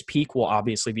think his peak will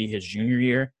obviously be his junior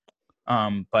year.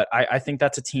 But I think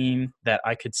that's a team that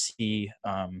I could see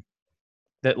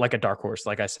that like a dark horse,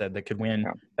 like I said, that could win.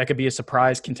 Yeah. That could be a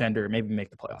surprise contender, maybe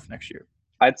make the playoff next year.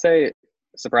 I'd say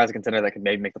surprise contender that could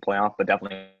maybe make the playoff, but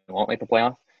definitely won't make the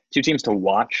playoff. Two teams to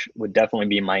watch would definitely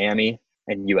be Miami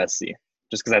and USC,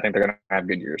 just because I think they're going to have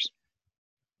good years.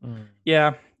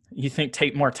 Yeah. You think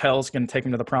Tate Martell's going to take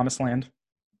him to the promised land?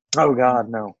 Oh, God,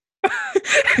 no.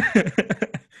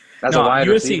 That's No, a wide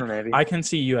USC, receiver, maybe. I can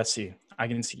see USC.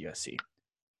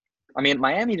 I mean,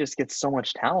 Miami just gets so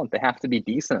much talent. They have to be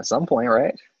decent at some point,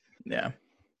 right? Yeah.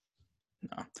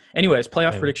 No. Anyways,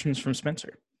 playoff Maybe. predictions from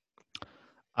Spencer.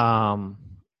 I'm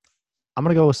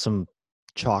gonna go with some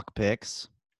chalk picks.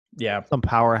 Yeah. Some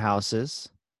powerhouses.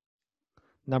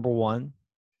 Number 1,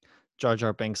 Jar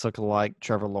Jar Binks look-alike,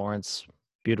 Trevor Lawrence,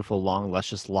 beautiful, long,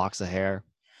 luscious locks of hair.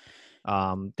 They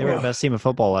were the best team in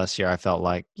football last year, I felt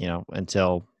like,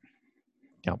 until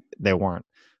they weren't.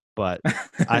 But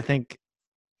I think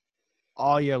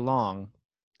all year long,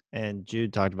 and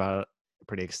Jude talked about it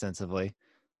pretty extensively,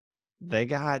 they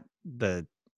got the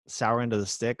sour end of the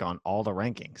stick on all the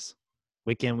rankings.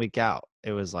 Week in, week out.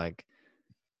 It was like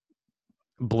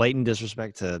blatant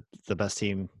disrespect to the best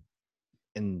team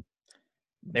in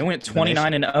They went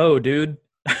 29-0, dude.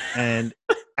 And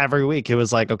every week it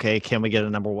was like, okay, can we get a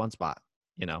number 1 spot?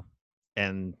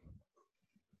 And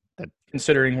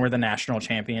considering we're the national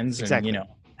champions exactly. and,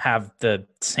 have the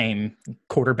same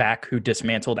quarterback who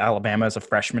dismantled Alabama as a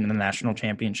freshman in the national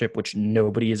championship, which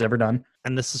nobody has ever done.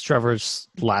 And this is Trevor's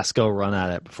last go run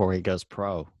at it before he goes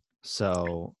pro.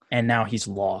 So, and now he's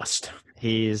lost.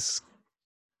 He's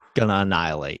gonna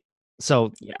annihilate.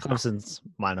 So yeah. Clemson's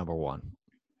my number 1.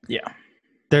 Yeah.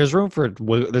 There's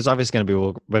obviously going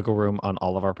to be wiggle room on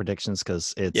all of our predictions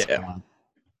because it's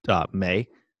May,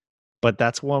 but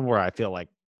that's one where I feel like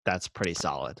that's pretty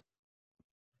solid.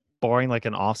 Barring like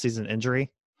an off-season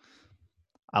injury,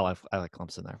 I like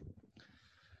Clemson there.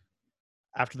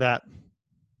 After that,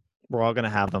 we're all going to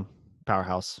have them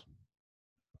powerhouse,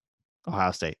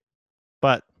 Ohio State,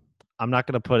 but I'm not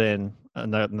going to put in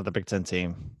another Big Ten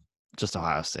team, just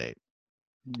Ohio State,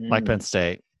 like Penn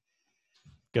State.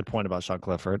 Good point about Sean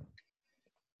Clifford,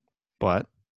 but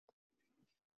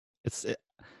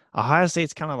Ohio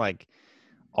State's kind of like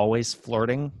always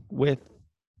flirting with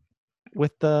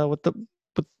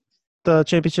the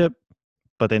championship,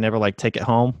 but they never like take it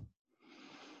home.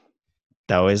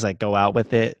 They always like go out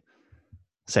with it,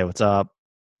 say what's up,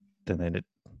 then it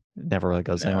never really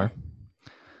goes anywhere.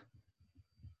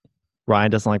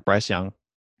 Ryan doesn't like Bryce Young.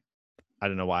 I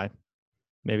don't know why.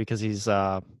 Maybe because he's.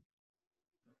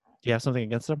 Do you have something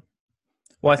against him?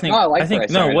 Well, I think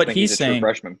what he's saying.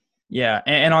 Freshman. Yeah,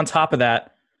 and on top of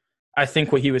that, I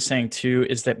think what he was saying too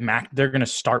is that they're going to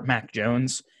start Mac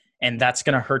Jones, and that's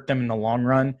going to hurt them in the long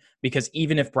run because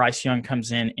even if Bryce Young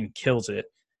comes in and kills it,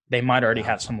 they might already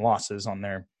have some losses on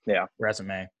their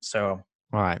resume. So,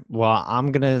 all right. Well,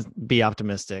 I'm going to be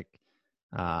optimistic.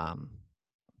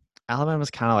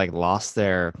 Alabama's kind of like lost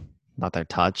not their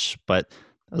touch, but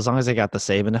as long as they got the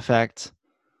Saban effect,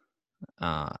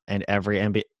 and every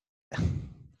NBA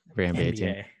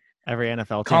team, every NFL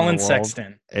team Colin in the world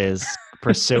Sexton is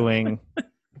pursuing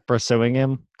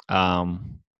him.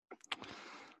 I'm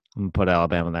gonna put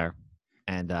Alabama there,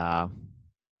 and that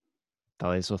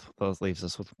leaves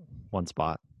us with 1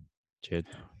 spot, Jude.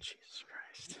 Oh, Jesus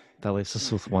Christ! That leaves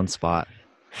us with 1 spot.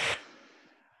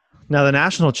 Now, the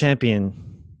national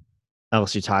champion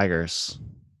LSU Tigers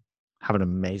have an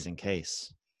amazing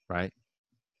case, right?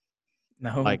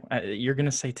 No, you're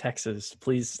gonna say Texas,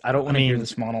 please. I don't want to hear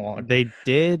this monologue. They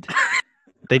did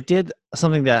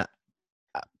something that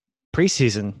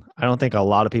preseason. I don't think a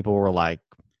lot of people were like,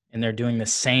 and they're doing the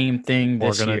same thing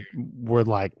this year. We're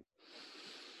like,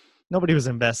 nobody was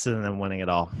invested in them winning it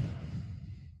all.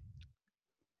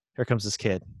 Here comes this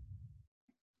kid,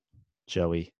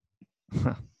 Joey.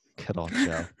 Good old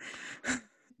Joe.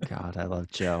 God, I love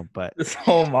Joe, but this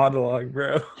whole monologue,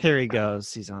 bro. Here he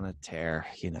goes. He's on a tear,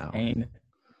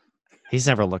 He's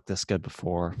never looked this good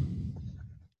before.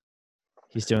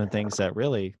 He's doing things that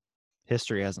really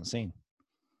history hasn't seen.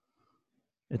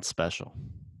 It's special.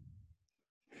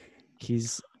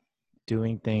 He's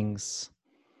doing things.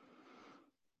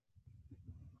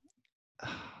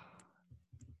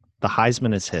 The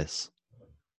Heisman is his.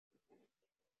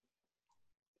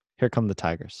 Here come the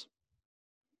Tigers.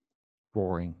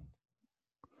 Roaring.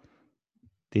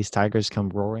 These Tigers come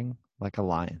roaring like a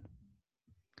lion.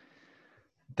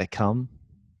 They come,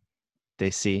 they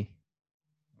see,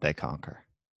 they conquer.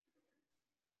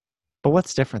 But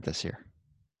what's different this year?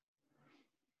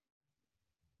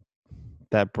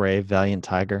 That brave, valiant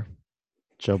Tiger,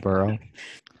 Joe Burrow,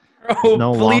 Oh,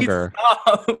 no please longer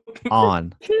stop.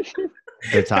 on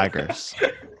the Tigers.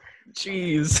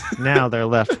 Jeez. Now they're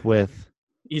left with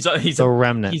the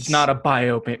remnants. He's not a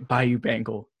Bayou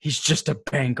Bengal. He's just a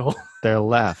Bengal. They're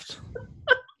left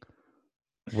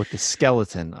with the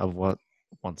skeleton of what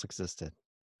once existed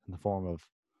in the form of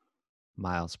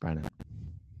Miles Brennan.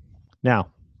 Now,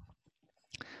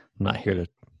 I'm not here to,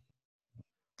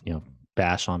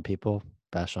 bash on people,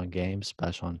 bash on games,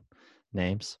 bash on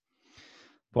names.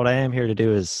 What I am here to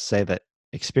do is say that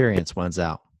experience wins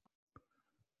out.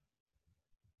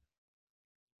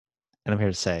 And I'm here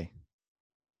to say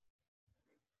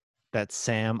that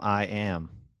Sam I am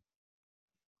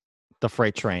the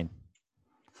freight train.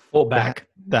 Fullback.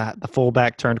 The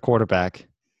fullback turned quarterback.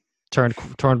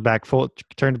 Turned back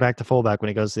to fullback when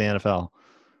he goes to the NFL.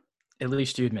 At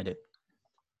least you admit it.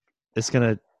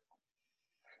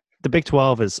 The Big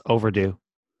 12 is overdue.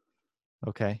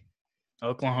 Okay.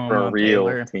 Oklahoma, For a real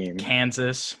Baylor, team.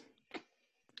 Kansas.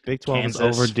 Big 12 is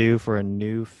overdue for a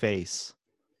new face.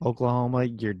 Oklahoma,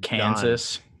 you're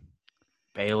Kansas, done.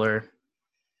 Baylor.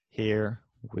 Here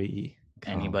we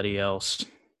come. Anybody else?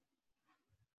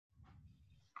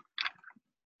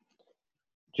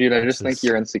 Jude, I just think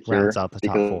you're insecure rounds out the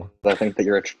top because four. I think that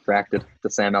you're attracted to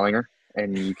Sam Ellinger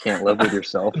and you can't live with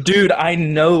yourself. Dude, I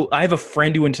know. I have a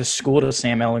friend who went to school with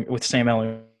Sam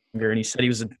Ellinger, and he said he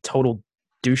was a total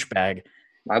douchebag.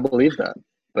 I believe that,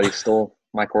 but he's still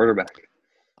my quarterback.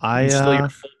 He's still your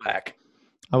fullback.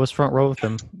 I was front row with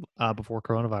him before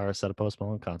coronavirus at a Post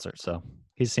Malone concert, so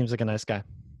he seems like a nice guy.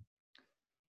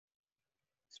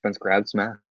 Spence grabs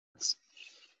Mass.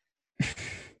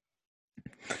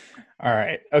 All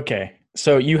right. Okay.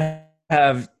 So you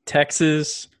have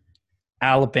Texas,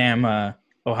 Alabama,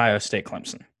 Ohio State,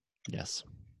 Clemson. Yes.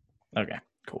 Okay.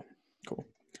 Cool.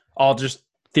 All just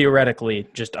theoretically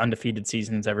just undefeated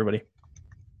seasons, everybody.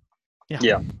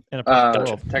 Yeah. In a perfect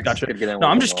world. Texas Gotcha. could get in. No, with I'm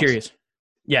one just loss. curious.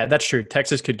 Yeah, that's true.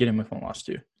 Texas could get in with one loss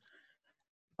too.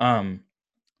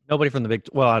 Nobody from the Big.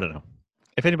 Well, I don't know.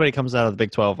 If anybody comes out of the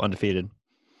Big 12 undefeated,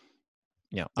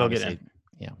 they'll get in.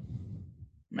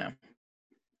 Yeah.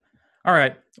 All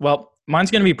right. Well, mine's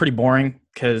going to be pretty boring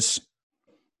because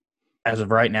as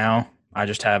of right now, I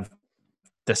just have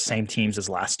the same teams as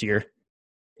last year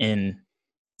in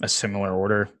a similar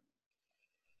order.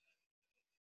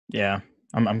 Yeah,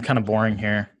 I'm kind of boring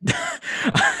here.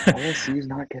 LSU's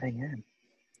not getting in.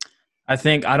 I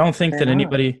don't think They're that not.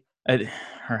 anybody. All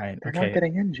right. They're Okay. not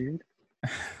getting in, Jude.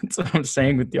 That's what I'm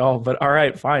saying with y'all. But all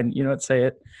right, fine. Say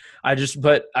it. I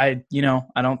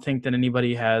don't think that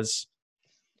anybody has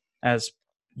as,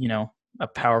 a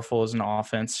powerful as an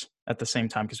offense at the same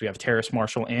time because we have Terrace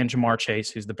Marshall and Jamar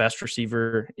Chase, who's the best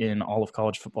receiver in all of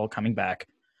college football, coming back.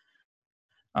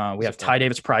 We have Ty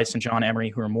Davis-Price and John Emery,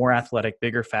 who are more athletic,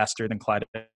 bigger, faster than Clyde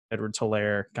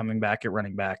Edwards-Helaire, coming back at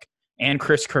running back. And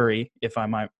Chris Curry, if I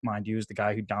might mind you, is the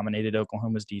guy who dominated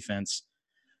Oklahoma's defense.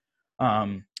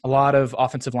 A lot of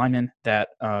offensive linemen that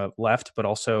left, but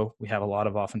also we have a lot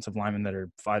of offensive linemen that are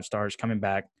 5 stars coming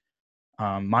back.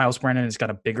 Miles Brennan has got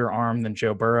a bigger arm than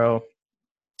Joe Burrow.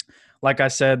 Like I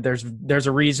said, there's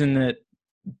a reason that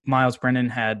Miles Brennan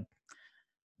had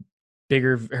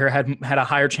a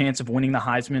higher chance of winning the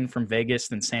Heisman from Vegas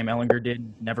than Sam Ellinger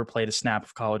did. Never played a snap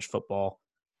of college football.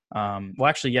 Well,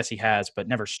 actually, yes, he has, but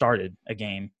never started a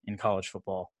game in college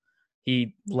football.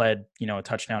 He led, a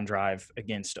touchdown drive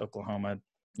against Oklahoma,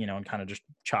 and kind of just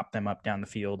chopped them up down the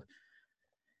field.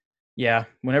 Yeah,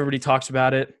 when everybody talks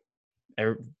about it,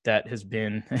 that has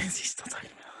been – is he still talking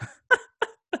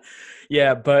about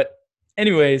Yeah, but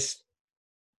anyways,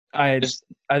 I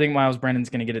think Miles Brennan's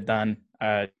going to get it done.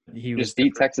 He just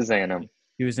beat Texas A&M.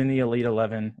 He was in the Elite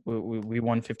 11. We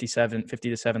won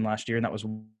 50-7 last year, and that was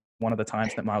one of the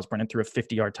times that Miles Brennan threw a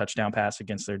 50-yard touchdown pass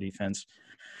against their defense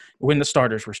when the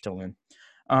starters were still in.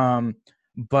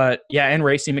 But yeah, and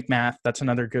Racey McMath, that's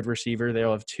another good receiver.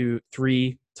 They'll have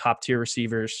 3 top-tier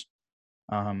receivers.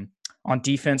 On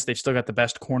defense, they've still got the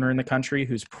best corner in the country,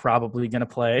 who's probably going to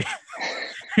play,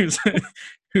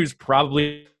 who's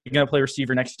probably going to play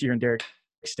receiver next year, in Derek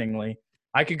Stingley.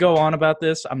 I could go on about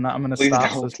this. I'm going to stop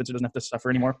so this pitcher doesn't have to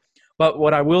suffer anymore. But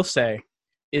what I will say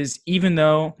is, even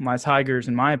though my Tigers,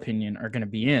 in my opinion, are going to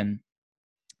be in,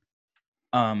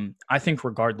 I think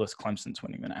regardless, Clemson's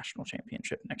winning the national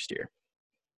championship next year.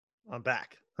 I'm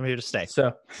back. I'm here to stay.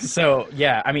 So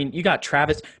yeah, I mean, you got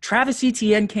Travis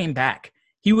Etienne came back.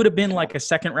 He would have been like a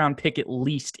second-round pick at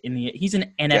least he's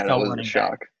an NFL running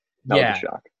back. That was a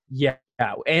shock. Yeah.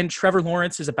 And Trevor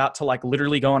Lawrence is about to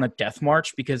literally go on a death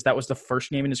march because that was the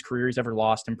first game in his career he's ever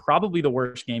lost and probably the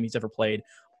worst game he's ever played.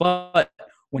 But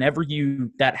whenever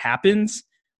that happens,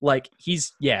 Like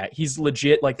he's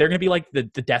legit. Like they're gonna be like the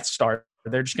Death Star.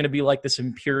 They're just gonna be like this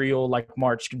Imperial like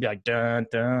march. Gonna be like dun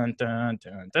dun dun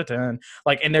dun dun dun.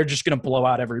 Like, and they're just gonna blow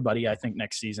out everybody. I think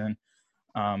next season.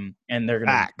 And they're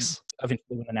gonna Facts.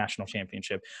 eventually win a national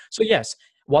championship. So yes,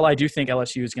 while I do think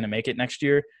LSU is gonna make it next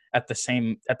year, at the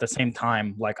same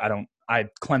time, like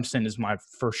Clemson is my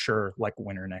for sure like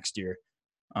winner next year.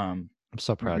 I'm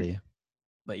so proud of you.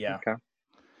 But yeah. Okay.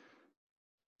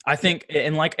 I think,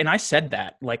 and I said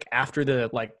that like after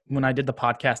when I did the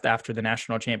podcast after the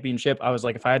national championship, I was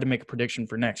like, if I had to make a prediction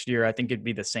for next year, I think it'd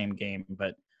be the same game.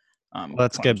 But well,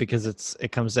 that's good because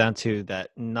it comes down to that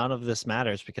none of this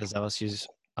matters because LSU's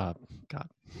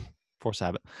force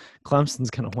habit.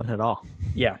 Clemson's gonna win it all.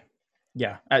 Yeah.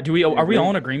 Are we all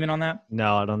in agreement on that?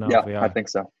 No, I don't know Yeah, if we are. I think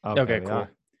so. Okay, cool.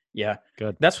 Are. Yeah,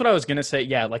 good. That's what I was gonna say.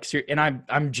 Yeah, like, and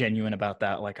I'm genuine about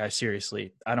that. Like, I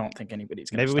don't think anybody's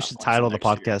gonna. Maybe we should title the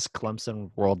podcast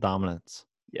 "Clemson World Dominance."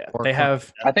 Yeah, or they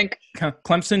have. I think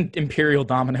Clemson Imperial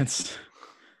Dominance.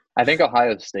 I think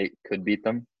Ohio State could beat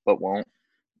them, but won't.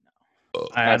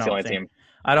 That's the only team.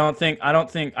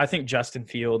 I think Justin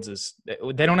Fields is.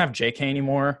 They don't have JK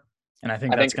anymore, and I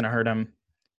think that's gonna hurt him.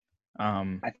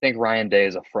 I think Ryan Day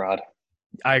is a fraud.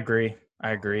 I agree.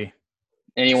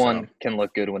 Anyone can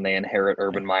look good when they inherit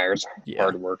Urban Meyer's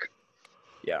hard work.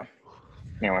 Yeah.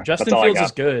 Anyway, Justin Fields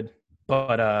is good,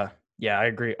 but yeah, I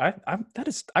agree. I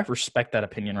respect that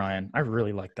opinion, Ryan. I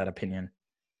really like that opinion.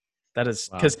 That is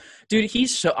because, dude,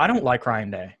 I don't like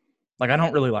Ryan Day. Like, I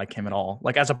don't really like him at all.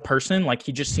 Like, as a person, like,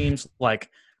 he just seems like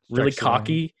really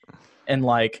cocky and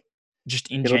like just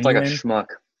ingenuine. He looks like a schmuck.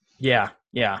 Yeah,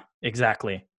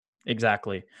 exactly.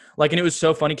 Like, and it was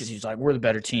so funny because he's like, we're the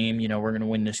better team, we're going to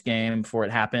win this game before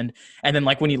it happened. And then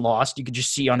like when he lost, you could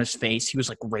just see on his face, he was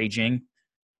like raging.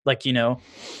 Like, he was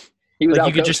like,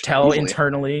 you could just tell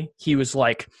internally, he was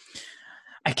like,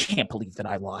 I can't believe that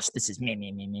I lost. This is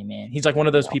me. He's like one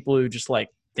of those people who just like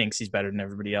thinks he's better than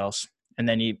everybody else. And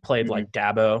then he played like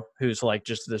Dabo, who's like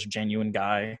just this genuine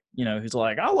guy, who's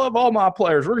like, I love all my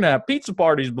players. We're going to have pizza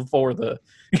parties before the,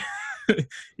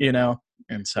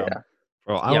 and so. Yeah.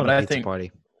 Bro, I want a pizza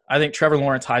party. I think Trevor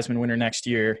Lawrence Heisman winner next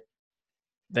year.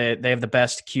 They have the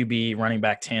best QB running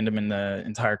back tandem in the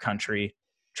entire country.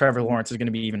 Trevor Lawrence is going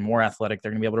to be even more athletic.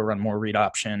 They're going to be able to run more read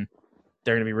option.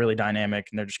 They're going to be really dynamic,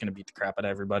 and they're just going to beat the crap out of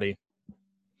everybody.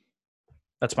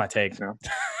 That's my take. Yeah.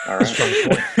 All right.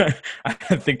 I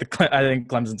think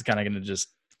Clemson's kind of going to just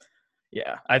 –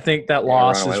 yeah. I think that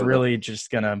loss is really just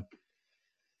going to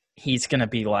 – he's going to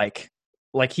be like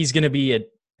he's going to be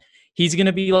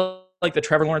like the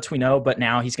Trevor Lawrence we know, but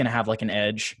now he's going to have like an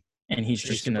edge, and he's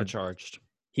just going to charged.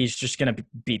 He's just going to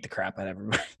beat the crap out of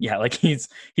everybody. Yeah, like he's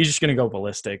just going to go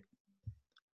ballistic.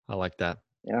 I like that.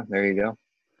 Yeah, there you go.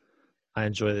 I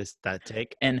enjoy that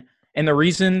take. And the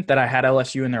reason that I had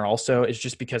LSU in there also is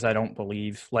just because I don't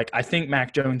believe – like, I think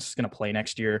Mac Jones is going to play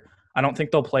next year. I don't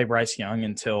think they'll play Bryce Young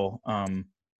until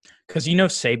because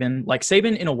Saban. Like,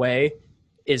 Saban in a way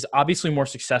is obviously more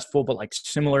successful, but like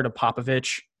similar to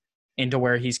Popovich into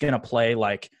where he's going to play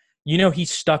like – he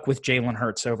stuck with Jalen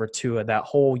Hurts over Tua that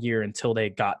whole year until they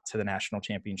got to the national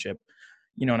championship.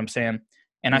 You know what I'm saying?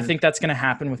 And I think that's going to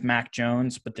happen with Mac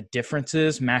Jones, but the difference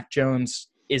is Mac Jones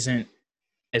isn't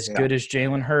as good as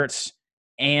Jalen Hurts.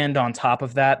 And on top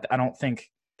of that, I don't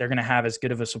think they're going to have as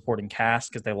good of a supporting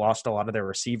cast because they lost a lot of their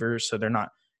receivers, so they're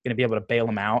not going to be able to bail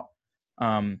him out.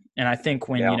 And I think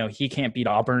when, he can't beat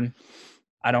Auburn,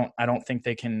 I don't think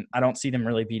they can – I don't see them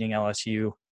really beating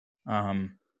LSU.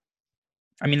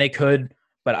 I mean, they could,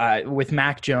 but with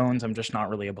Mac Jones, I'm just not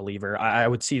really a believer. I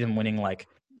would see them winning I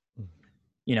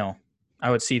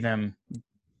would see them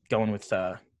going with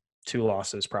 2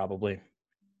 losses probably.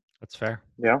 That's fair.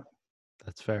 Yeah.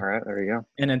 That's fair. All right, there you go.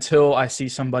 And until I see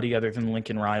somebody other than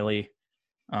Lincoln Riley,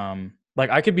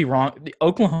 I could be wrong.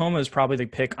 Oklahoma is probably the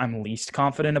pick I'm least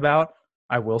confident about.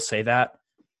 I will say that.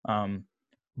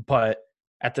 But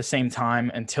at the same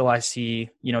time, until I see,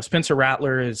 Spencer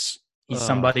Rattler he's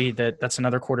somebody that's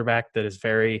another quarterback that is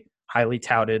very highly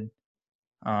touted.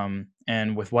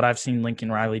 And with what I've seen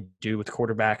Lincoln Riley do with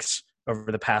quarterbacks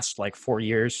over the past 4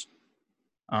 years,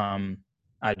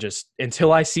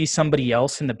 until I see somebody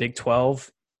else in the Big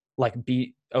 12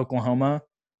 beat Oklahoma,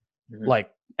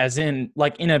 as in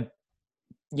in a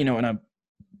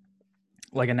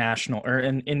a national or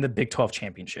in the Big 12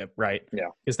 championship, right? Yeah,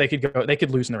 because they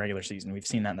could lose in the regular season. We've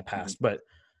seen that in the past, but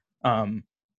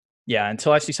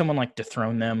until I see someone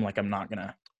dethrone them, I'm not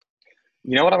gonna.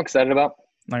 You know what I'm excited about?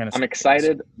 I'm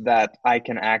excited this. that I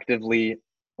can actively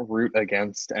root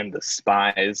against and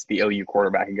despise the OU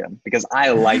quarterback again because I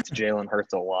liked Jalen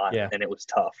Hurts a lot and it was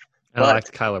tough. I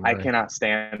liked Kyler Murray. I cannot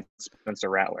stand Spencer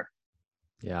Rattler.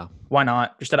 Yeah. Why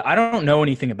not? Just that I don't know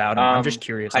anything about him. I'm just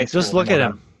curious. high Just school, look at come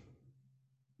on. him.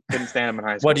 Couldn't stand him in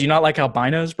high school. What, do you not like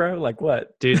albinos, bro? Like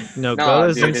what? Dude, no, No, go to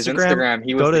his dude, his Instagram.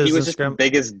 He was go to his just the Instagram.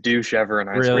 biggest douche ever in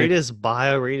high school. Really? Read his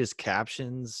bio, read his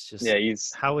captions. Just Yeah,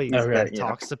 he's how he Okay.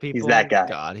 talks to people. that guy.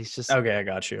 God, he's just Okay, I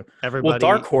got you. everybody. Well,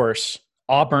 dark horse,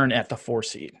 Auburn at the 4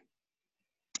 seed.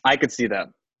 I could see that.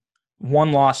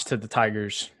 1 loss to the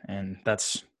Tigers, and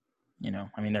that's,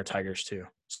 I mean, they're Tigers too.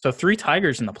 So 3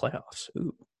 Tigers in the playoffs.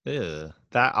 Ooh. Ew.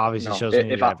 That obviously No, shows me I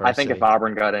think if diversity.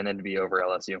 Auburn got in, it'd be over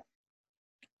LSU.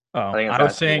 Oh, think it's I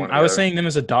was actually saying one or I the was other. saying them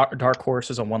as a dark horse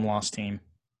as a 1-loss team,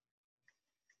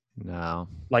 No.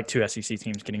 like 2 SEC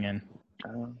teams getting in.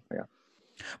 Yeah.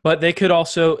 But they could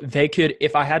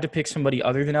if I had to pick somebody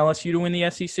other than LSU to win the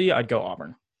SEC, I'd go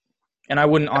Auburn. And I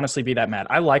wouldn't honestly be that mad.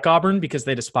 I like Auburn because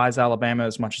they despise Alabama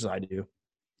as much as I do.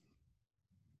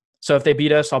 So if they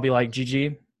beat us, I'll be like,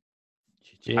 GG,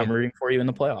 I'm rooting for you in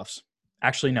the playoffs.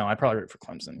 Actually, no, I'd probably root for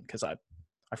Clemson because I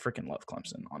freaking love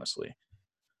Clemson, honestly.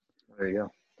 There you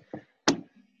go.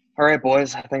 All right,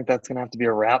 boys. I think that's gonna have to be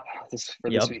a wrap this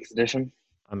week's edition.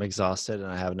 I'm exhausted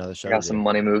and I have another show. I got some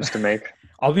money moves to make.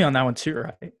 I'll be on that one too,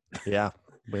 right? Yeah,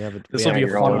 we have. This will be a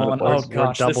you're all fun over the one. place. Oh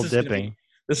gosh, we're double dipping.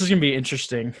 This is gonna be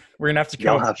interesting. We're gonna have to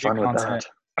Y'all come have fun with content.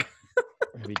 that.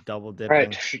 We'll be double All dipping.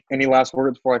 right. Any last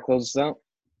words before I close this out?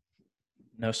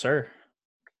 No, sir.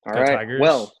 All Go right. Tigers.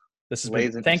 Well, this has ladies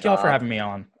been. and Thank y'all for stop. having me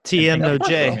on. TM And no thank you for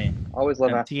J. having me. always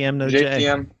love that. TM no J.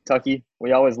 JTM, Tucky,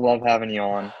 we always love having you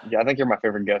on. Yeah, I think you're my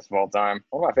favorite guest of all time.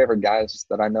 One of my favorite guys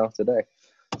that I know today.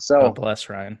 So, God bless,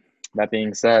 Ryan. that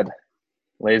being said,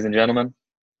 ladies and gentlemen,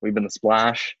 we've been the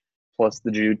Splash plus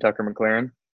the Jude Tucker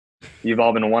McLaren. You've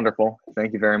all been wonderful.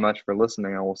 Thank you very much for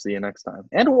listening, and we'll see you next time.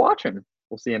 And watching.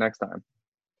 We'll see you next time.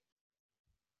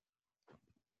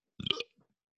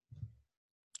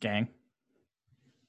 Gang.